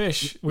flying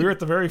fish. We were at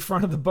the very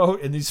front of the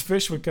boat, and these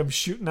fish would come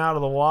shooting out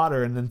of the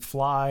water and then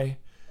fly.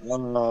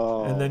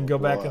 And then go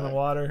back in the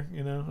water.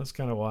 That's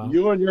kind of wild.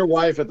 You and your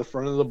wife at the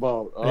front of the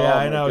boat. Yeah,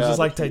 I know. It's just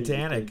like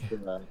Titanic.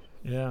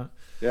 Yeah.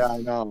 Yeah, I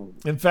know.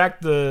 In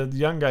fact, the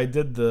young guy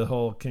did the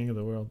whole King of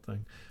the World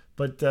thing.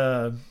 But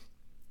the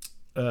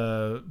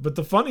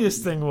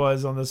funniest thing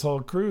was on this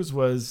whole cruise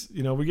was,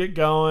 we get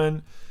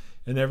going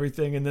and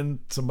everything, and then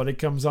somebody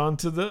comes on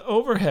to the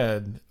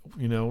overhead.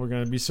 We're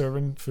going to be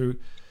serving food.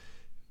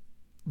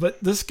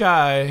 But this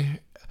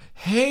guy...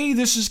 Hey,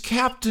 this is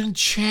Captain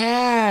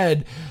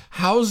Chad.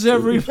 How's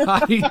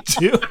everybody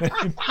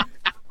doing?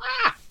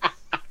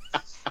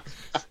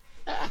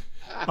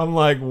 I'm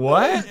like,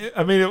 what?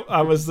 I mean,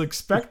 I was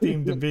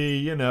expecting to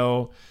be,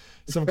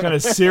 some kind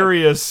of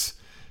serious,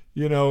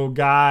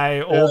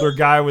 older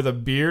guy with a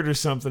beard or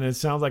something. It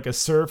sounds like a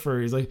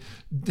surfer. He's like,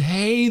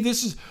 hey,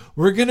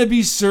 we're going to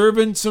be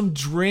serving some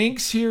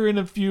drinks here in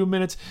a few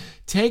minutes.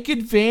 Take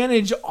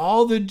advantage.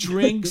 All the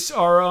drinks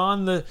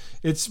are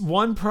it's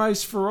one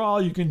price for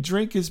all. You can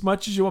drink as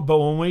much as you want. But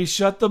when we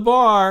shut the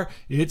bar,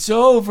 it's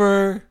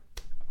over.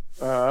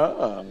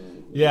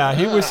 Yeah,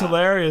 he was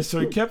hilarious. So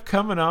he kept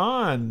coming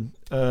on,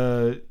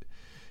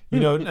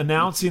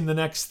 announcing the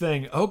next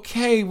thing.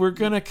 Okay, we're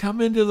going to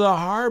come into the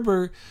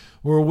harbor.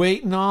 We're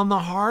waiting on the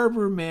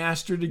harbor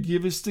master to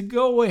give us the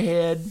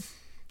go-ahead.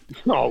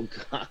 Oh,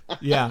 God.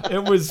 Yeah,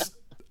 it was...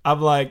 I'm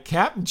like,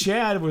 Captain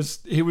Chad was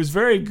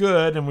very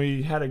good, and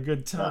we had a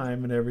good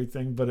time and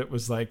everything, but it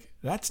was like,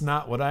 that's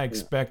not what I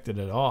expected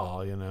at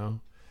all,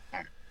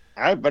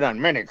 I've been on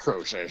many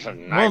cruises.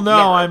 And I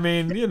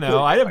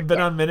haven't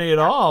been on many at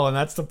all, and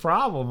that's the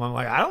problem. I'm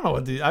like, I don't know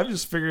I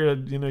just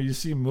figured, you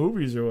see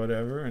movies or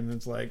whatever, and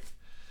it's like,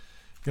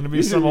 going to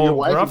be some old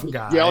gruff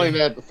guy. Yelling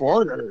at the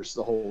foreigners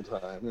the whole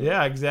time.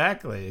 Yeah,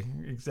 exactly.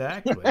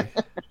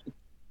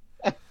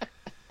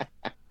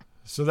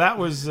 So that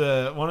was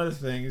one of the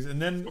things.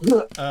 And then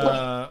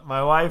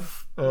my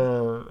wife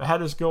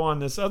had us go on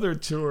this other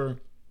tour,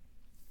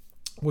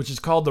 which is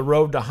called The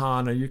Road to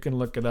Hana. You can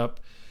look it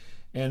up.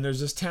 And there's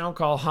this town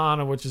called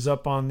Hana, which is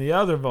up on the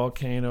other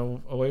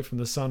volcano, away from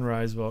the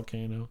Sunrise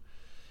volcano.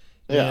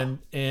 Yeah.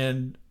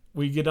 And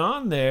we get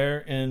on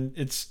there, and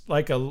it's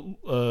like a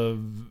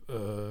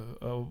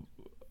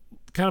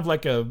kind of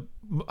like a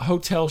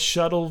hotel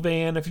shuttle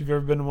van. If you've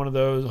ever been in one of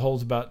those, it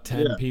holds about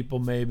 10 people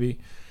maybe.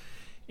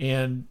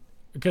 And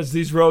because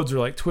these roads are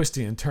like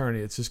twisty and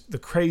turny, it's just the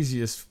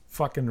craziest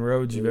fucking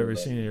roads you've ever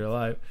seen in your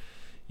life.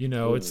 You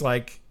know, it's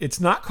like, it's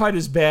not quite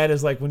as bad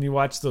as like when you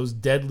watch those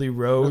Deadly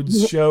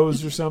Roads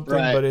shows or something,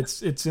 Right. but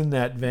it's in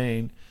that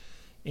vein.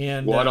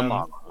 And What a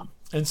mama.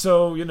 and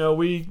so, you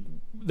know,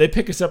 they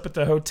pick us up at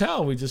the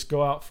hotel. We just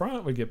go out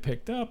front. We get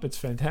picked up. It's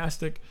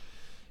fantastic.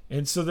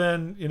 And so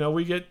then, you know,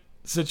 we get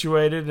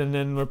situated, and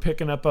then we're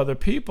picking up other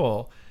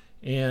people.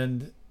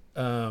 And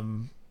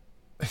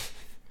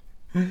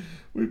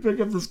we pick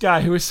up this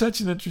guy who was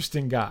such an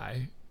interesting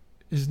guy.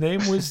 His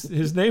name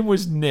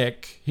was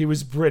Nick. He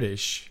was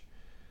British.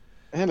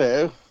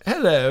 Hello.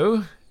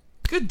 Hello.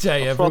 Good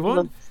day,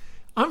 everyone.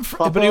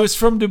 But he was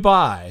from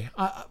Dubai.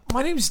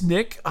 My name's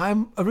Nick.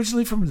 I'm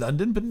originally from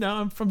London, but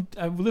now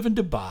I live in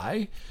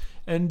Dubai,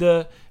 and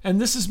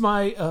this is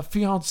my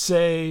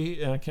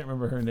fiance. I can't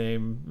remember her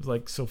name,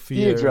 like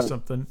Sophia or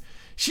something.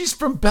 She's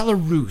from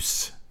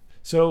Belarus.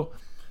 So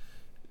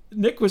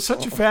Nick was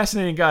such a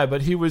fascinating guy,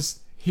 but he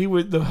was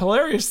the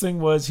hilarious thing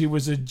was he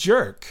was a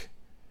jerk,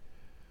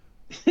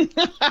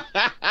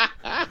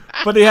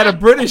 but he had a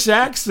British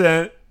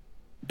accent.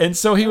 And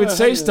so he would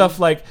say stuff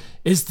like,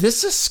 "Is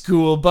this a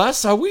school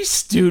bus? Are we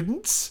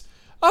students?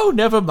 Oh,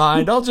 never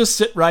mind. I'll just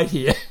sit right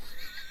here."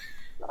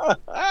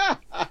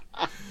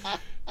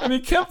 And he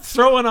kept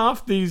throwing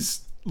off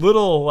these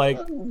little, like,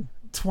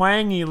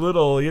 twangy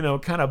little, you know,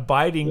 kind of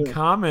biting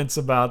comments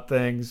about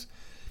things.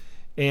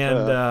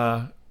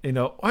 And, you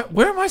know,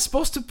 where am I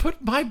supposed to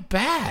put my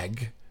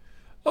bag?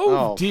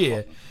 Oh,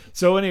 dear.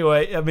 So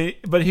anyway, I mean,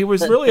 but he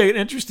was really an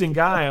interesting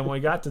guy, and we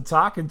got to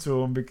talking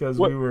to him because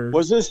we were...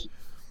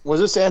 Was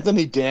this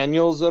Anthony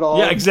Daniels at all?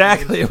 Yeah,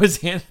 exactly. It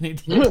was Anthony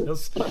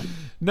Daniels.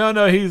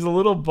 No, he's a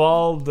little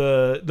bald.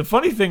 The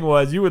funny thing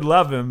was, you would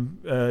love him.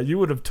 You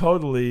would have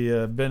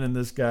totally been in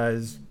this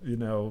guy's, you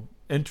know,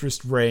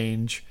 interest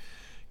range,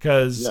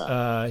 because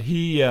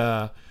he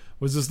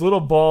was this little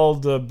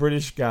bald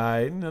British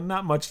guy,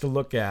 not much to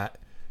look at.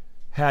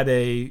 Had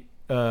he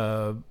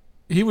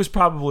was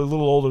probably a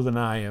little older than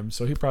I am,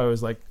 so he probably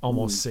was like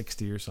almost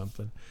 60 or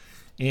something,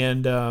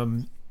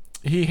 and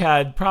he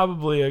had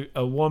probably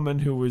a woman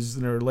who was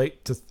in her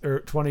late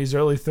 20s,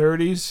 early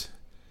 30s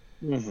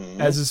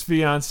as his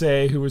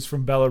fiance, who was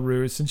from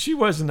Belarus. And she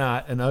was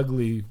not an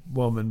ugly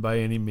woman by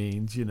any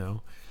means, you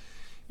know.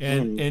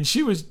 And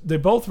they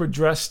both were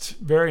dressed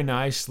very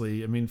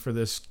nicely. I mean, for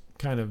this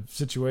kind of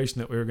situation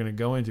that we were going to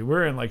go into.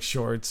 We're in like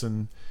shorts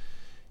and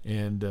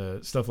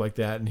stuff like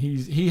that. And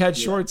he had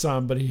shorts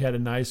on, but he had a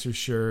nicer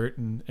shirt.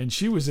 And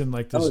she was in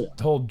like this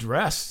whole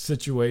dress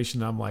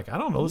situation. I'm like, I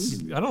don't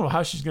know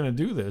how she's going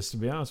to do this, to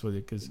be honest with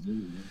you. Cause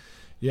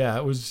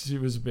it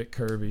was a bit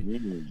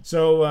curvy.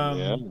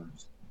 So,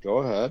 go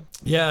ahead.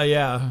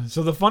 Yeah.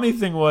 So the funny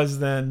thing was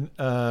then,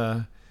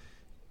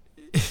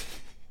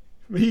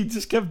 he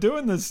just kept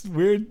doing this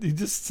weird, he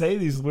just say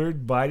these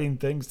weird biting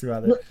things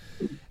throughout it.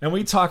 And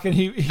we talking,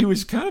 he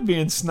was kind of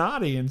being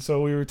snotty. And so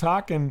we were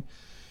talking,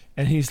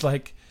 and he's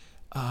like,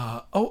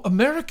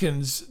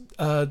 Americans,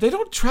 they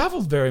don't travel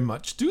very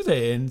much, do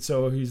they? And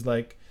so he's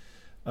like,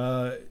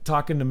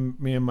 talking to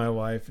me and my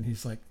wife, and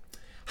he's like,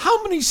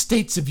 how many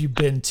states have you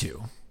been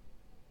to?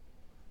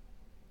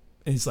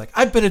 And he's like,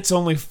 I bet it's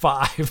only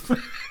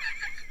 5.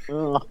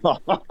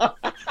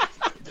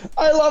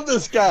 I love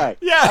this guy.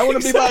 Yeah, I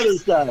want to be by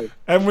this guy.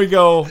 And we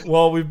go,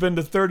 well, we've been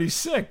to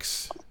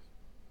 36.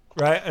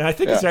 Right, and I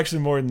think it's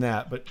actually more than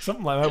that, but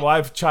something like my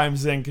wife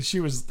chimes in because she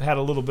had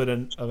a little bit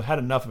had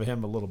enough of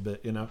him a little bit,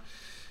 you know,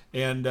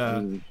 and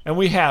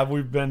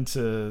we've been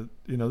to,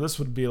 you know, this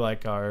would be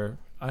like our,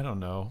 I don't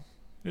know,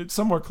 it's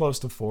somewhere close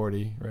to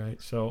 40,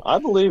 right? So I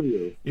believe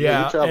you.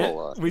 Yeah, you travel a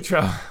lot. We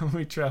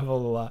travel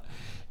a lot,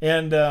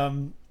 and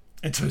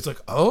so he's like,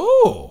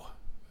 oh,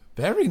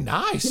 very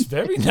nice,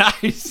 very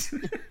nice.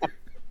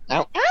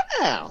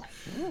 Ow.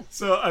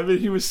 So I mean,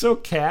 he was so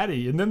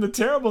catty, and then the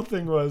terrible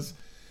thing was.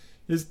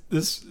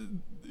 This,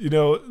 you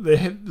know,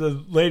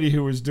 the lady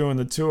who was doing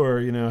the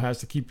tour, you know, has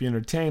to keep you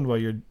entertained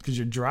because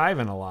you're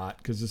driving a lot,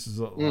 because this is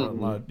a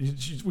lot.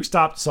 We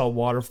stopped to saw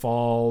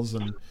waterfalls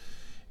and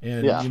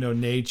you know,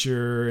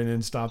 nature, and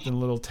then stopped in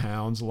little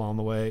towns along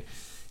the way,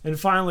 and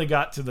finally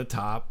got to the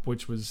top,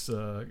 which was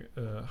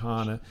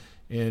Hana,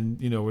 and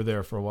you know, we're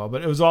there for a while,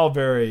 but it was all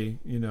very,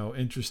 you know,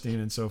 interesting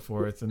and so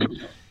forth,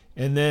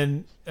 and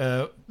then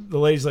the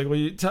lady's like,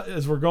 well,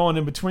 as we're going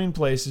in between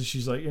places,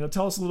 she's like, you know,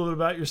 tell us a little bit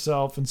about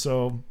yourself. And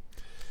so,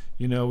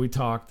 you know, we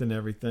talked and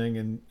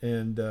everything.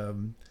 And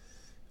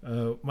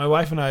my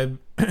wife and I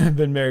have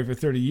been married for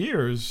 30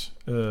 years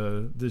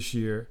this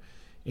year.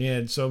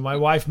 And so my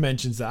wife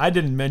mentions that. I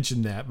didn't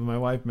mention that, but my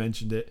wife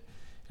mentioned it.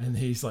 And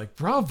he's like,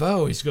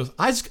 bravo. He goes,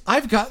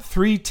 I've got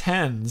 3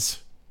 10s.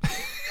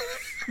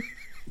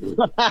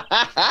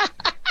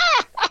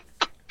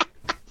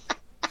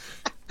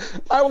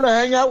 I want to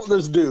hang out with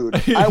this dude.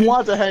 I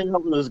want to hang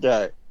out with this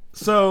guy.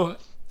 So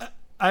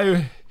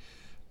I'm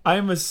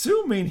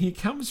assuming he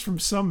comes from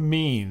some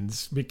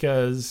means,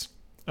 because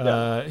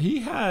He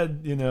had,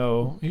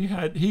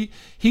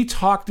 he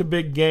talked a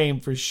big game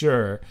for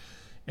sure.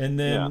 And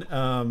then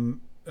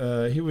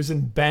he was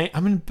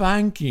I'm in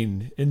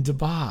banking in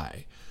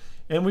Dubai.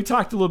 And we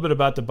talked a little bit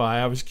about Dubai.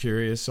 I was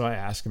curious, so I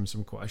asked him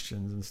some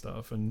questions and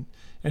stuff. And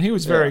he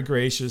was very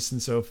gracious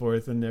and so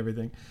forth and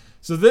everything.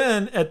 So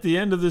then at the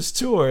end of this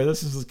tour,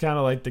 this is kind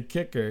of like the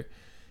kicker.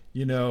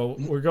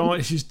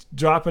 She's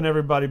dropping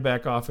everybody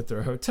back off at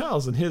their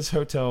hotels, and his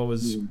hotel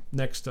was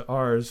next to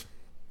ours.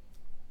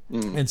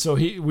 And so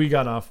we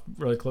got off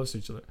really close to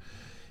each other.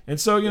 And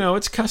so,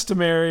 it's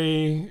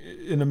customary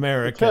in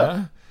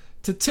America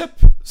to tip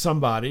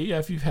somebody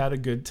if you've had a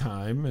good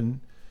time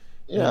and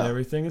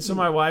everything. And so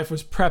my wife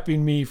was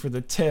prepping me for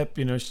the tip.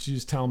 She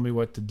was telling me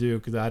what to do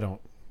because I don't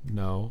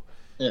know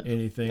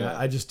anything. Yeah.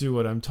 I just do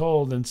what I'm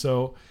told. And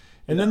so,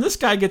 then this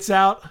guy gets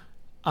out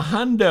a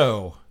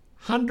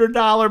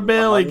 $100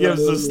 bill he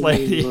gives this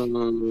lady.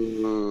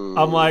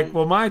 I'm like,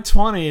 well, my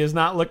 20 is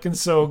not looking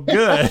so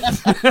good.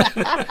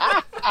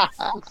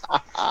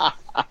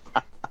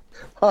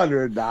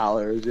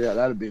 $100, yeah,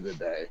 that'd be the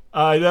day.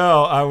 I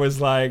know. I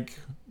was like,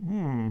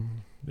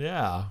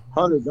 yeah.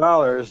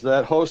 $100.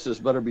 That hostess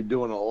better be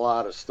doing a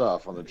lot of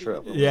stuff on the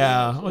trip.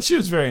 Yeah. Well, she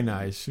was very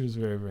nice. She was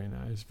very, very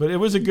nice. But it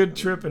was a good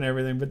trip and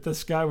everything. But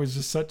this guy was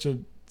just such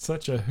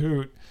a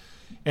hoot.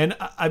 And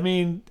I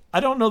mean, I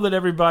don't know that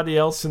everybody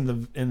else in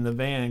the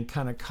van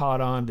kind of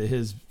caught on to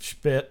his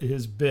bit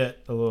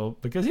a little,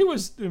 because he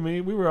was. I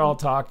mean, we were all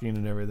talking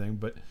and everything,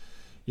 but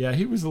yeah,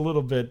 he was a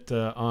little bit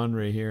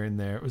ornery here and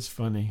there. It was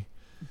funny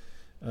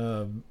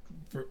for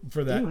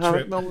that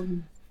trip.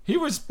 He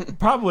was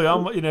probably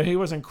almost, he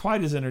wasn't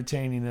quite as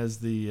entertaining as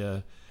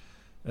the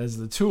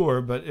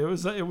tour, but it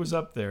was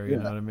up there. You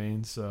know what I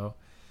mean? So.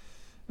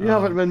 You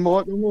haven't been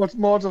more of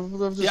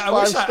yeah,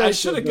 I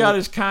should have got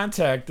his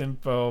contact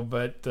info,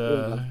 but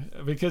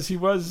because he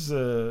was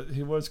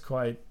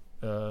quite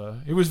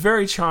he was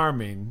very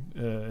charming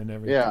and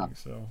everything. Yeah.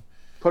 So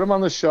put him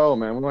on the show,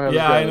 man. We don't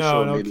have I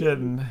know, no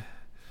kidding.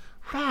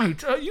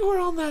 Right, you were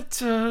on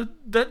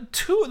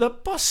that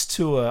bus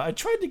tour. I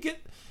tried to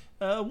get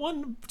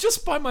one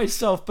just by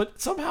myself, but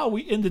somehow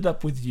we ended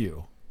up with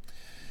you.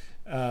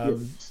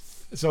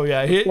 So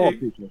yeah,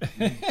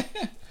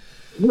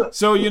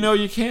 so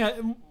you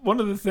can't.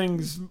 One of the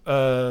things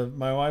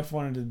my wife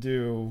wanted to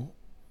do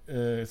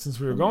since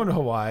we were going to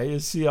Hawaii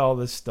is see all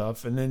this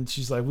stuff, and then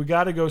she's like, "We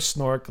got to go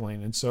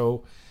snorkeling," and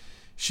so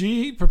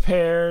she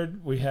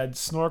prepared. We had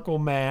snorkel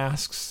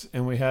masks,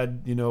 and we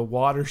had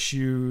water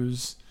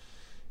shoes,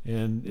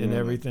 and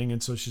everything.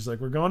 And so she's like,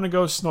 "We're going to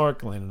go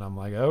snorkeling," and I'm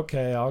like,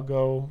 "Okay, I'll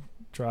go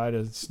try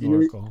to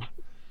snorkel."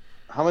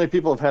 How many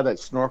people have had that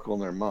snorkel in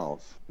their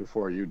mouth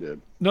before you did?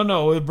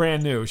 No, it was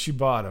brand new. She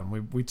bought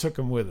them. We took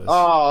them with us.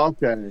 Oh,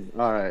 okay.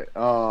 All right.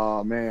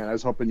 Oh, man. I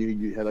was hoping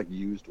you had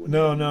used one.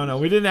 No.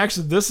 We didn't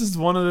actually. This is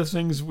one of the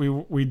things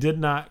we did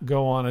not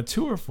go on a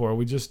tour for.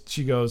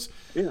 She goes,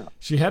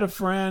 she had a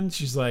friend.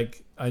 She's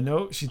like, I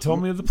know. She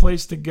told me the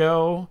place to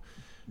go.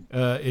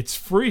 It's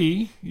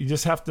free. You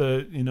just have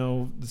to,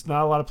 there's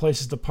not a lot of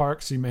places to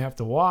park, so you may have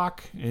to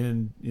walk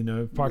and,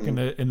 park in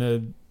a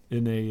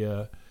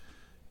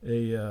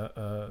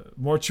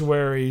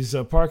mortuary's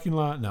parking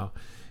lot. No.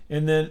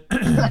 And then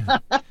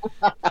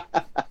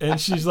and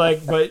she's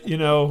like, but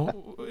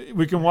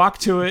we can walk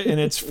to it and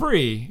it's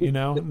free,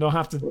 don't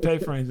have to pay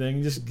for anything.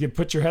 You just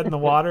put your head in the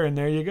water and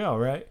there you go,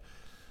 right?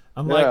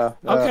 I'm like,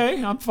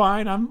 okay, I'm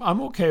fine.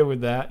 I'm okay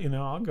with that.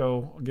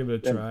 I'll give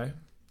it a try.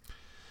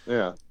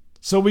 Yeah.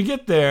 So we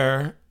get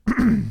there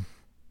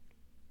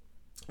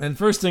and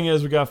first thing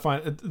is we got to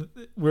find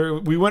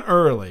we went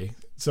early.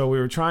 So we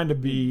were trying to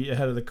be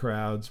ahead of the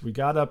crowds. We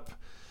got up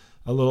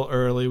a little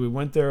early. We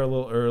went there a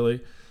little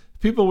early.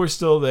 People were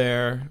still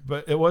there,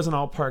 but it wasn't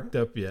all parked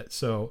up yet.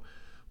 So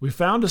we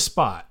found a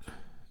spot.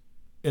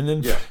 And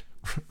then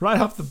right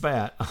off the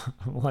bat,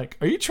 I'm like,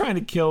 are you trying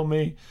to kill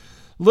me?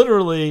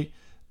 Literally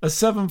a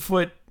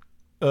 7-foot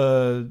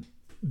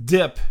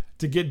dip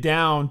to get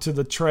down to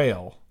the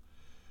trail.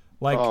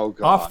 Like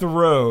off the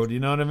road,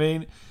 you know what I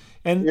mean?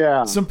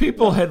 And some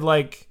people had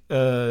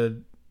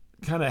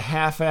kind of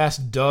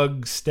half-assed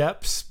dug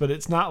steps, but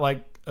it's not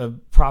like a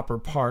proper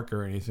park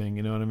or anything,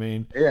 you know what I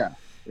mean? Yeah.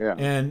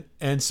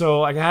 And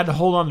so I had to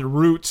hold on to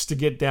roots to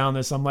get down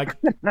this. I'm like,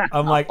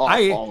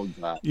 I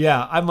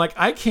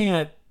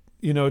can't,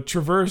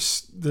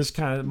 traverse this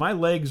kind of. My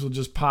legs will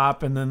just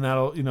pop, and then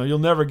that'll, you'll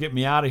never get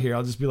me out of here.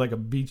 I'll just be like a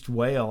beached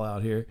whale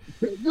out here.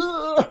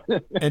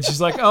 And she's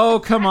like, "Oh,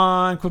 come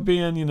on, quit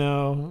being,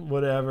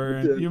 whatever.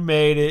 And you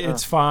made it.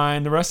 It's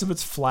fine. The rest of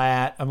it's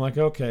flat." I'm like,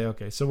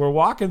 okay. So we're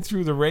walking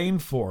through the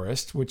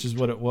rainforest, which is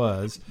what it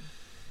was,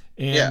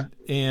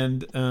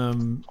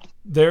 and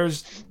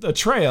there's a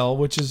trail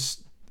which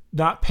is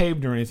not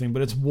paved or anything,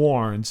 but it's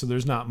worn, so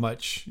there's not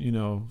much,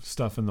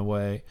 stuff in the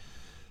way.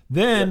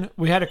 Then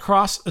we had to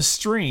cross a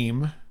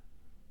stream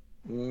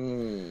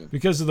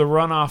because of the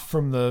runoff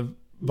from the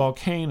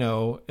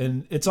volcano,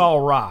 and it's all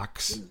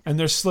rocks, and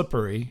they're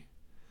slippery.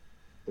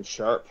 It's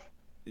sharp.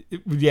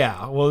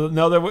 Well,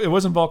 no, it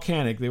wasn't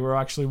volcanic. They were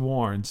actually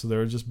worn, so they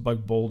were just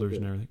like boulders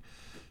and everything.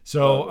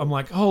 So I'm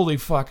like, holy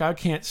fuck, I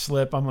can't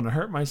slip. I'm gonna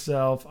hurt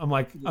myself. I'm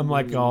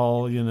like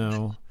all,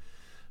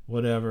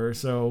 whatever.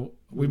 So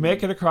we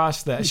make it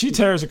across that. She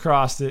tears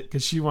across it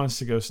because she wants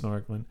to go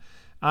snorkeling.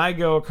 I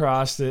go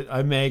across it.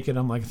 I make it.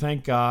 I'm like,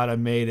 thank God I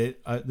made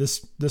it.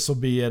 This will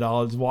be it.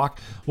 I'll just walk.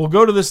 We'll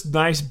go to this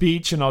nice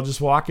beach and I'll just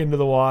walk into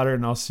the water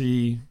and I'll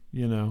see,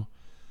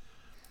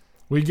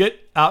 We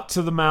get out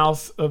to the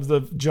mouth of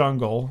the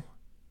jungle.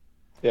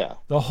 Yeah.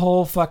 The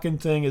whole fucking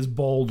thing is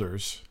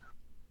boulders.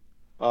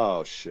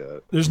 Oh,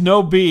 shit. There's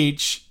no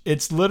beach.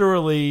 It's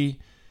literally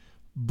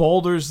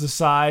boulders the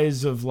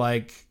size of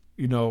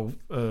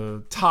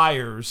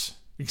tires,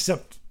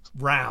 except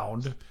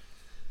round.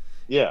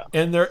 Yeah.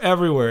 And they're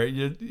everywhere.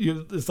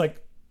 It's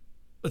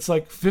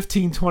like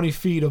 15, 20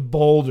 feet of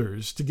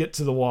boulders to get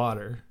to the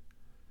water.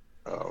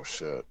 Oh,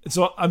 shit.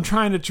 So I'm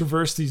trying to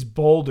traverse these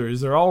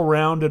boulders. They're all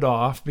rounded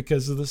off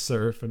because of the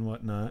surf and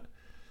whatnot.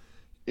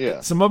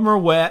 Yeah. Some of them are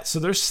wet, so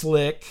they're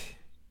slick.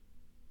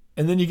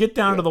 And then you get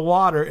down to the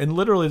water, and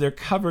literally they're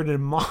covered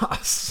in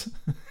moss.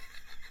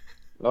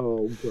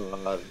 Oh,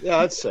 God. Yeah,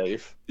 that's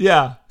safe.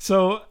 Yeah.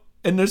 So,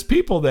 and there's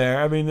people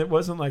there. I mean, it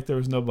wasn't like there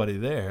was nobody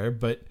there,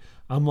 but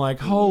I'm like,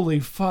 holy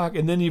fuck.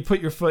 And then you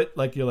put your foot,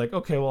 you're like,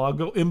 okay, well, I'll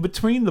go in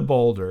between the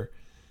boulder.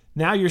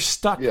 Now you're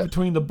stuck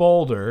between the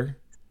boulder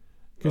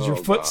because your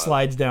foot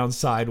slides down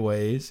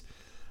sideways.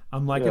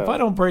 I'm like, if I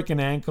don't break an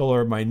ankle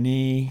or my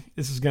knee,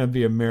 this is going to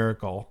be a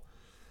miracle.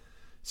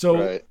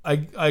 So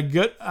I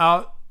get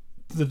out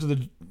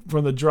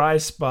from the dry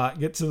spot,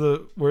 get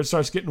to where it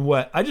starts getting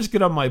wet. I just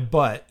get on my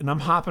butt and I'm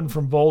hopping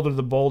from boulder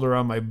to boulder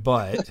on my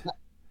butt.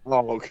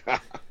 Oh,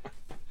 God.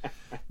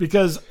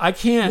 Because I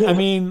can't,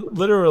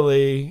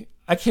 literally,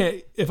 I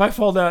can't, if I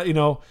fall down,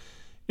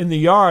 in the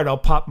yard, I'll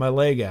pop my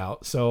leg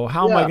out. So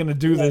how am I going to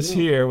do this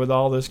here with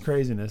all this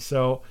craziness?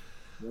 So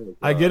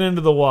I get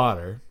into the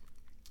water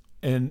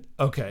and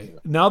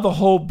now the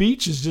whole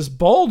beach is just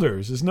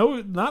boulders. There's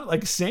not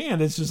like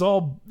sand. It's just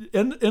all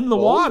in the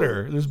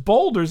water. There's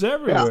boulders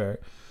everywhere.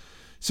 Yeah.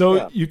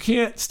 So you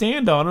can't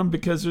stand on them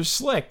because they're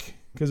slick,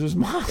 because there's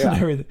moss and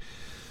everything.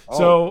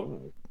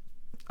 So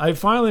I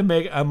finally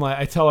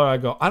I tell her, I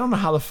go, I don't know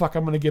how the fuck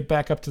I'm going to get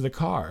back up to the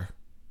car.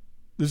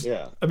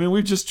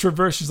 We've just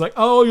traversed. She's like,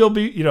 oh, you'll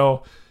be,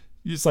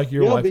 it's like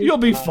your wife. You'll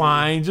be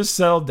fine. Just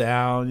settle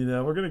down.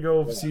 We're going to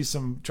go see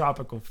some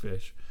tropical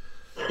fish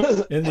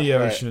in the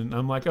ocean. Right.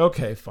 I'm like,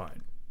 okay,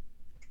 fine.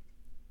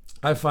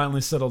 I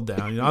finally settled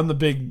down. I'm the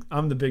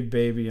big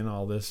baby and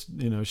all this.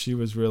 She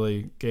was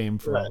really game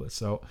for all this.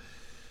 So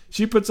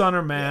she puts on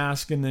her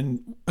mask, and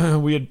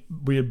then we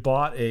had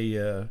bought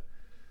an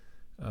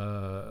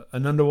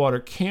underwater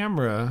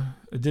camera,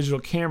 a digital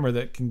camera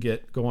that can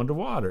go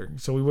underwater,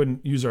 so we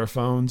wouldn't use our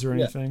phones or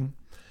anything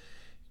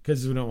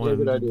because we don't want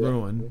to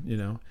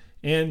ruin,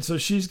 And so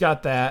she's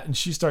got that, and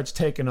she starts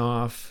taking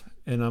off,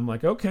 and I'm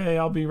like, okay,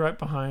 I'll be right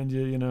behind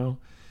you,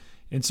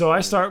 And so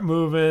I start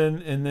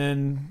moving, and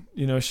then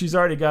she's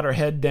already got her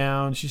head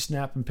down, she's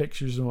snapping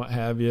pictures and what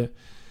have you,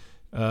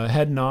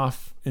 heading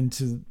off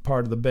into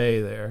part of the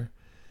bay there.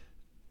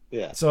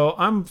 Yeah. So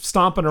I'm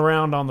stomping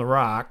around on the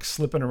rocks,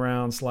 slipping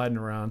around, sliding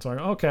around. So I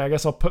go, okay, I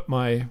guess I'll put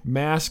my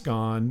mask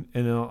on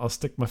and I'll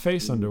stick my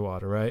face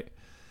underwater, right?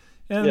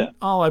 And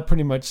all I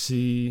pretty much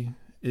see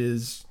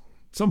is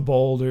some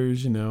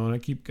boulders, and I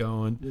keep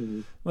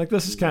going. Like,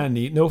 this is kind of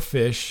neat. No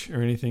fish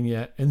or anything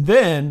yet. And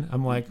then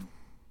I'm like,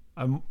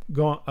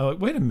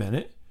 wait a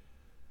minute.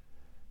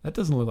 That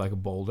doesn't look like a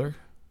boulder.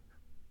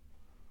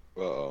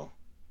 Uh-oh.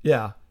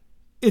 Yeah.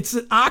 It's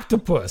an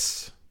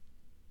octopus.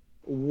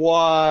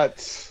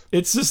 What?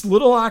 It's this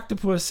little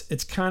octopus.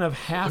 It's kind of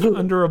half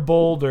under a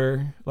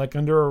boulder, like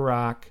under a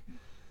rock,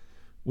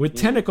 with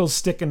tentacles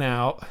sticking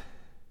out.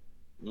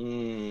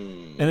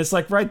 And it's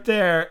like right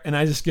there, and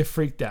I just get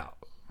freaked out.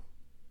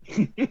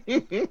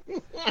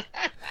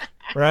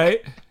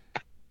 Right?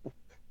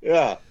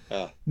 Yeah.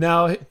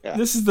 Now,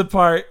 this is the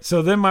part.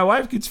 So then my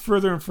wife gets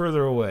further and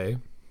further away.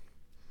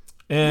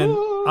 And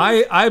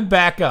I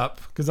back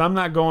up because I'm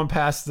not going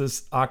past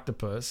this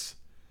octopus.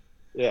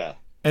 Yeah.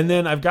 And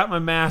then I've got my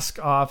mask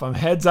off. I'm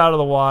heads out of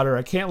the water.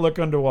 I can't look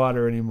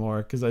underwater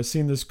anymore because I've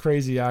seen this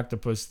crazy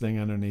octopus thing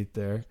underneath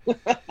there.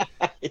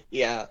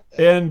 Yeah.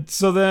 And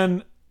so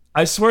then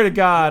I swear to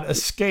God, a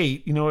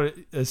skate, you know what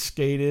a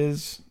skate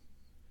is?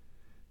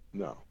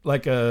 No.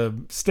 Like a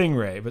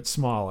stingray, but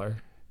smaller.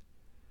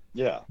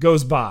 Yeah.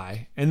 Goes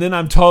by. And then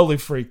I'm totally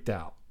freaked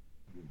out.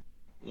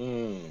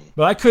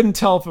 But I couldn't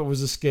tell if it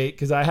was a skate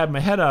because I had my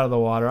head out of the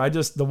water.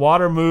 The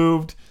water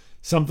moved.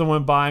 Something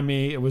went by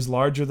me. It was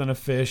larger than a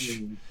fish.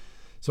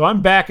 So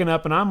I'm backing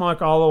up, and I'm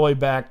like all the way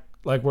back,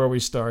 like where we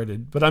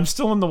started. But I'm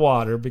still in the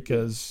water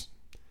because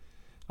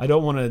I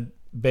don't want to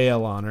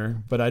bail on her,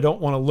 but I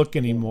don't want to look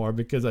anymore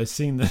because I've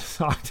seen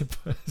this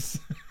octopus.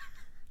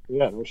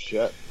 Yeah, no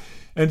shit.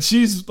 And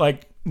she's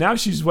like, now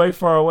she's way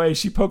far away.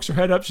 She pokes her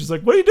head up. She's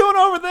like, what are you doing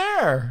over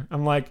there?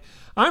 I'm like,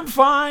 I'm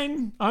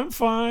fine.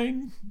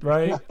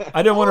 Right?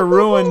 I didn't want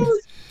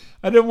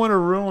to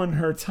ruin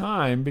her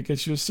time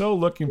because she was so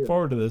looking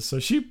forward to this. So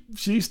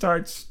she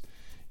starts,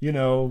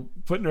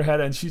 putting her head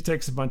in. She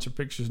takes a bunch of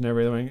pictures and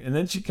everything. And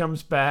then she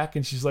comes back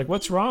and she's like,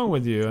 "What's wrong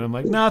with you?" And I'm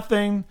like,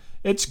 "Nothing.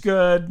 It's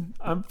good.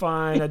 I'm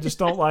fine. I just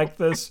don't like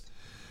this."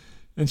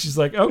 And she's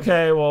like,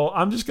 "Okay, well,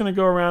 I'm just going to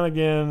go around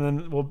again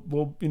and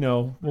we'll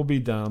be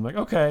done." I'm like,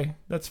 "Okay,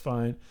 that's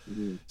fine."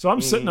 Mm-hmm. So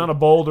I'm sitting on a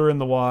boulder in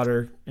the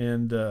water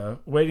and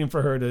waiting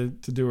for her to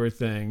do her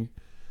thing.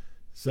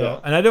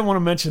 So, and I didn't want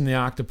to mention the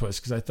octopus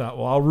because I thought,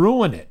 well, I'll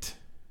ruin it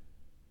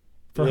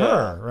for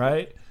her,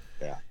 right?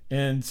 Yeah.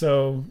 And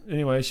so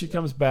anyway, she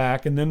comes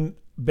back, and then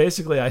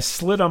basically I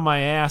slid on my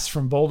ass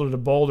from boulder to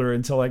boulder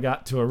until I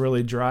got to a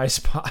really dry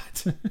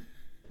spot.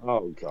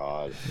 Oh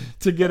God!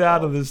 To get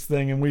out of this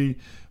thing, and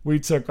we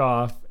took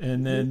off,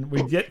 and then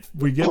we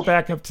get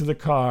back up to the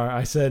car.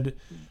 I said,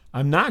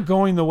 "I'm not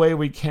going the way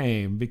we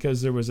came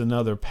because there was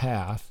another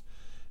path."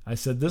 I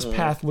said, "This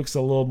path looks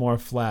a little more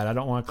flat. I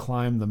don't want to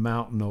climb the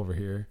mountain over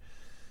here."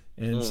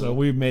 And so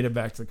we made it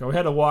back to the car. We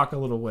had to walk a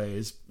little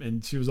ways,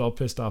 and she was all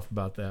pissed off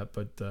about that.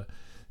 But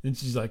then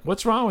she's like,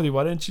 "What's wrong with you?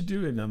 Why didn't you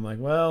do it?" And I'm like,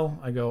 "Well,"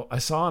 I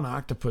saw an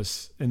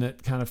octopus, and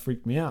it kind of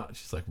freaked me out.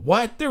 She's like,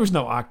 "What? There was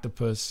no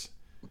octopus.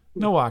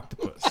 No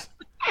octopus."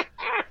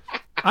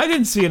 I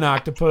didn't see an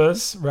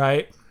octopus,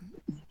 right?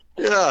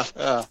 Yeah.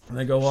 And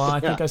I go, "Well,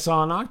 I think I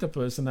saw an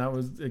octopus," and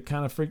it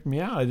kind of freaked me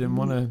out. I didn't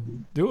want to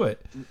do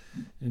it.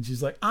 And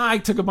she's like, "I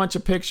took a bunch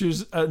of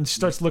pictures," and she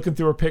starts looking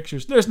through her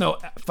pictures. "There's no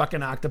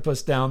fucking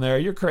octopus down there.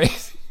 You're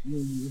crazy."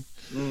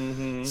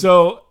 Mm-hmm.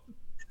 So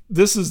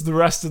this is the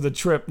rest of the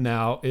trip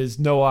now is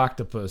no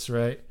octopus,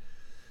 right?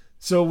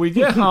 So we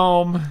get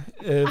home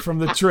from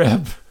the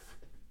trip,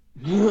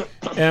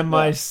 and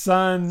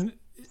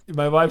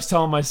my wife's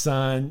telling my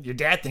son, "Your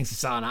dad thinks he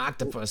saw an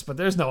octopus, but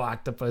there's no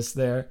octopus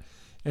there."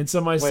 And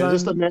so my son...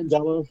 Is this the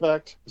Mandela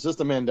effect? Is this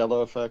the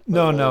Mandela effect?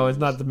 No, it's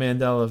not the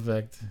Mandela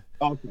effect.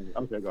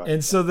 Okay, go ahead.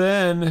 And so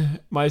then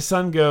my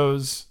son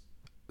goes,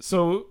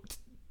 so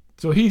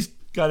he's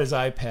got his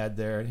iPad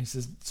there, and he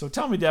says, "So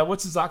tell me, Dad,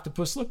 what's this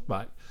octopus look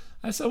like?"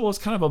 I said, "Well, it's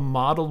kind of a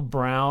mottled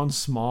brown,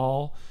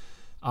 small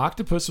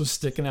octopus was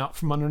sticking out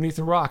from underneath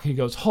a rock." He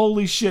goes,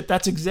 "Holy shit,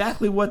 that's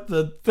exactly what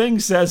the thing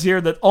says here,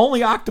 that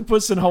only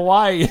octopus in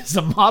Hawaii is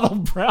a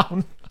mottled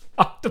brown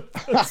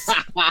octopus."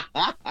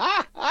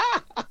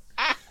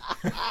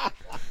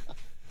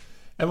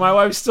 And my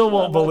wife still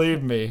won't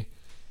believe me.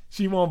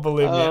 She won't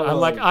believe me. I'm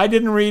like, "I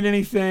didn't read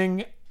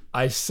anything.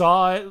 I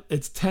saw it.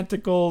 Its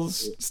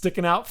tentacles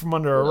sticking out from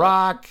under a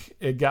rock.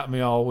 It got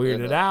me all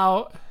weirded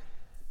out."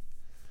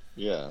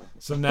 Yeah.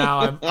 So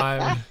now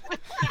I'm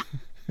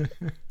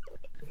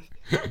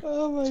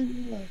Oh my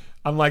God.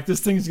 I'm like, this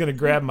thing's gonna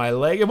grab my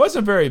leg. It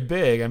wasn't very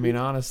big. I mean,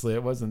 honestly,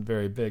 it wasn't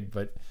very big,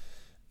 but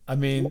I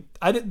mean,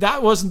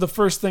 that wasn't the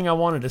first thing I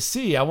wanted to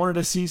see. I wanted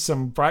to see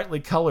some brightly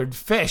colored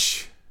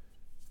fish.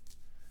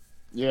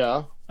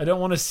 Yeah. I don't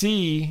want to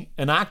see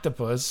an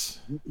octopus.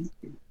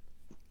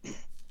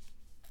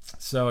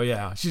 So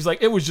yeah, she's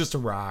like, "It was just a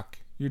rock.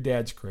 Your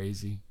dad's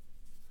crazy."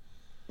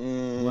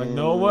 I'm like,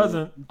 "No, it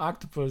wasn't.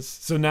 Octopus."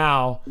 So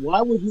now,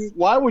 why would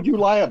you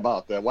lie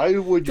about that? Why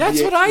would you?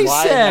 That's what I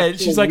said.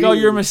 She's like, "Oh,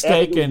 you're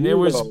mistaken. It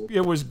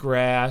was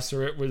grass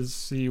or it was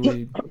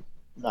seaweed."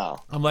 No.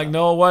 I'm like,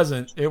 "No, it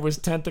wasn't. It was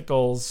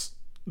tentacles.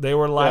 They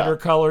were lighter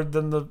colored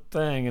than the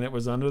thing, and it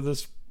was under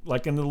this,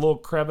 like in the little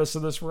crevice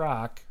of this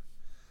rock."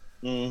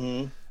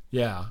 Mm-hmm.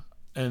 Yeah.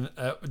 And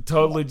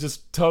totally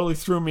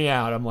threw me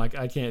out. I'm like,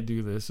 I can't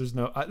do this.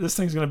 This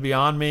thing's going to be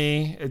on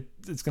me.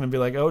 It's going to be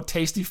like, "Oh,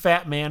 tasty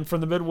fat man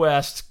from the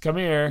Midwest. Come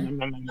here."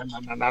 No.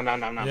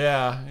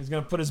 Yeah. He's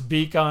going to put his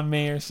beak on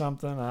me or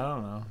something. I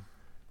don't know.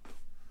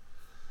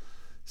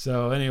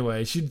 So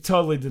anyway, she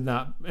totally did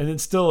not. And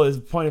it still is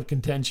a point of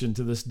contention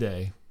to this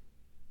day.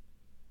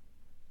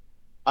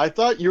 I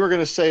thought you were going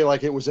to say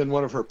like it was in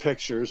one of her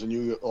pictures and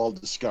you all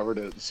discovered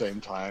it at the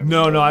same time.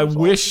 No. I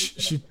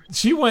wish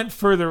she went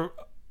further.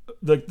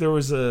 Like it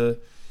was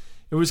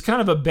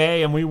kind of a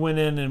bay, and we went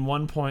in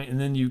one point, and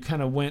then you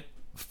kind of went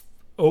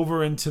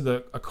over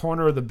into a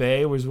corner of the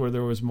bay was where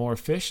there was more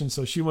fish, and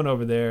so she went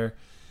over there,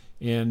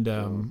 and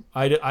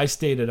I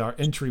stayed at our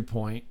entry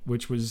point,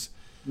 which was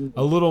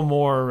a little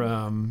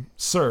more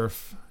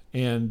surf,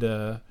 and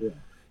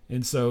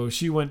so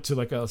she went to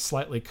like a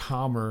slightly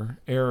calmer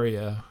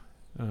area,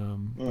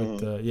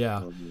 but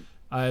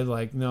I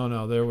like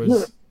no there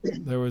was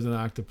an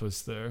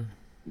octopus there.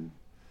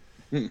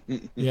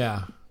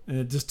 Yeah. And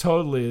it just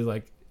totally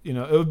like, it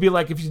would be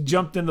like if you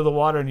jumped into the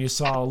water and you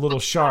saw a little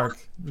shark.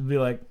 It'd be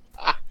like,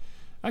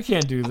 I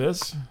can't do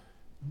this.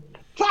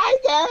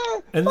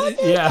 Tiger! And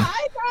tiger!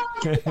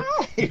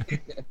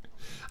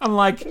 I'm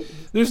like,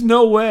 there's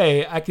no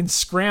way I can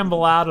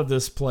scramble out of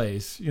this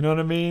place. You know what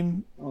I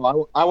mean?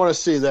 Oh, I want to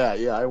see that.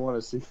 Yeah, I want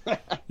to see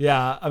that.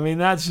 Yeah, I mean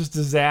that's just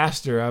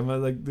disaster. I'm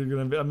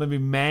gonna be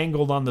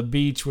mangled on the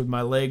beach with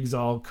my legs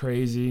all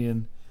crazy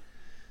and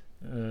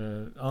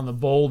on the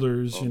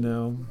boulders,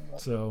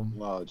 So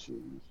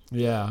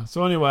yeah.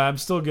 So anyway, I'm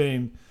still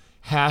getting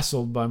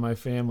hassled by my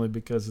family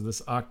because of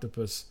this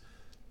octopus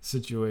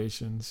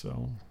situation.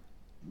 So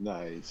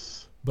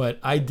nice. But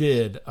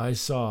I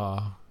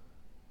saw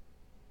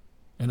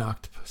an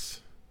octopus.